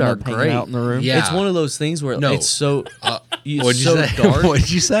would beds end are up hanging great. out in the room. Yeah. It's one of those things where No. it's so. What'd It's you so say? dark. What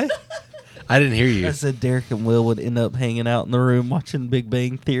did you say? I didn't hear you. I said Derek and Will would end up hanging out in the room watching Big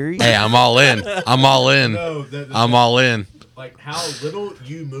Bang Theory. Hey, I'm all in. I'm all in. No, I'm all in. like how little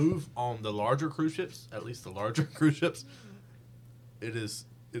you move on the larger cruise ships, at least the larger cruise ships, it is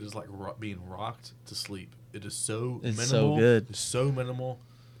like being rocked to sleep. It is so It's minimal. so good. It's so minimal.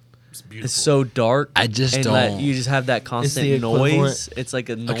 It's beautiful. It's so dark. I just and don't. that you just have that constant the equivalent- noise. It's like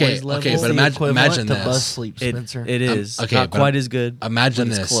a noise Okay, level. okay, It's but the imagine- equivalent imagine to this. bus sleep, It, Spencer. it is okay, not but quite as good. Imagine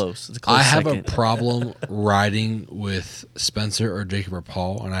but this. It's close. It's a close I have second. a problem riding with Spencer or Jacob or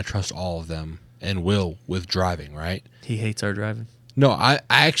Paul, and I trust all of them, and Will with driving, right? He hates our driving. No, I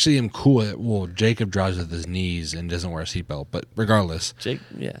actually am cool with it. Well, Jacob drives with his knees and doesn't wear a seatbelt, but regardless. Jake,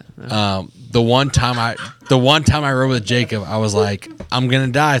 yeah. The one time I rode with Jacob, I was like, I'm gonna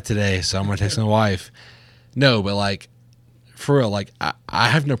die today, so I'm gonna text my wife. No, but like for real, like I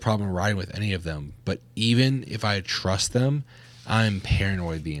have no problem riding with any of them. But even if I trust them, I'm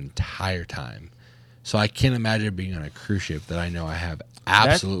paranoid the entire time. So I can't imagine being on a cruise ship that I know I have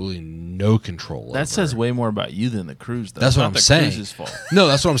absolutely no control over. That says way more about you than the cruise, though. That's It's what not I'm the saying. cruise's fault. No,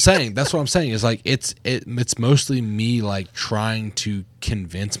 that's what I'm saying. That's what I'm saying. Is like it's mostly me like trying to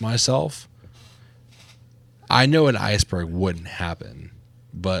convince myself. I know an iceberg wouldn't happen,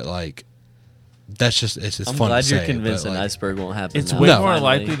 but like it's just I'm fun glad to you're say. convinced but, an like, iceberg won't happen. It's now. way No. more Finally.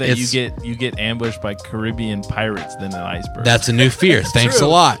 likely that It's- you get ambushed by Caribbean pirates than an iceberg. That's a new fear. Thanks a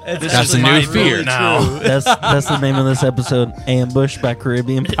lot. This That's is a my new fear. vote now. That's the name of this episode: Ambushed by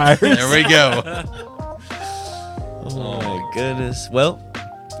Caribbean Pirates. There we go. Oh my goodness. Well,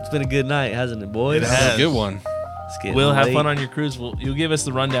 it's been a good night, hasn't it, boys? It That's has. a good one. It's getting We'll have late. fun on your cruise. You'll give us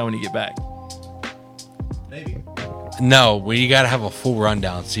the rundown when you get back. maybe. No, we got to have a full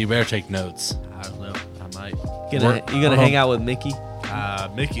rundown, so you better take notes. I don't know. I might. You gonna hang out with Mickey?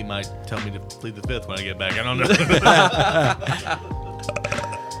 Mickey might tell me to plead the fifth when I get back. I don't know.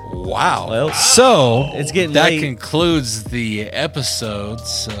 Wow. Well, So it's getting that late. concludes the episode.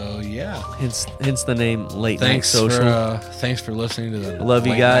 So yeah. Hence the name Late Night Social. Thanks for listening to the Love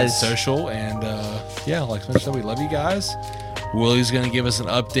you Late Night guys. Social, and yeah, like Spencer said, we love you guys. Willie's gonna give us an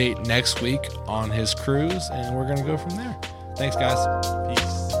update next week on his cruise, and we're gonna go from there. Thanks, guys.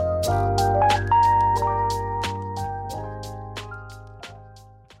 Peace.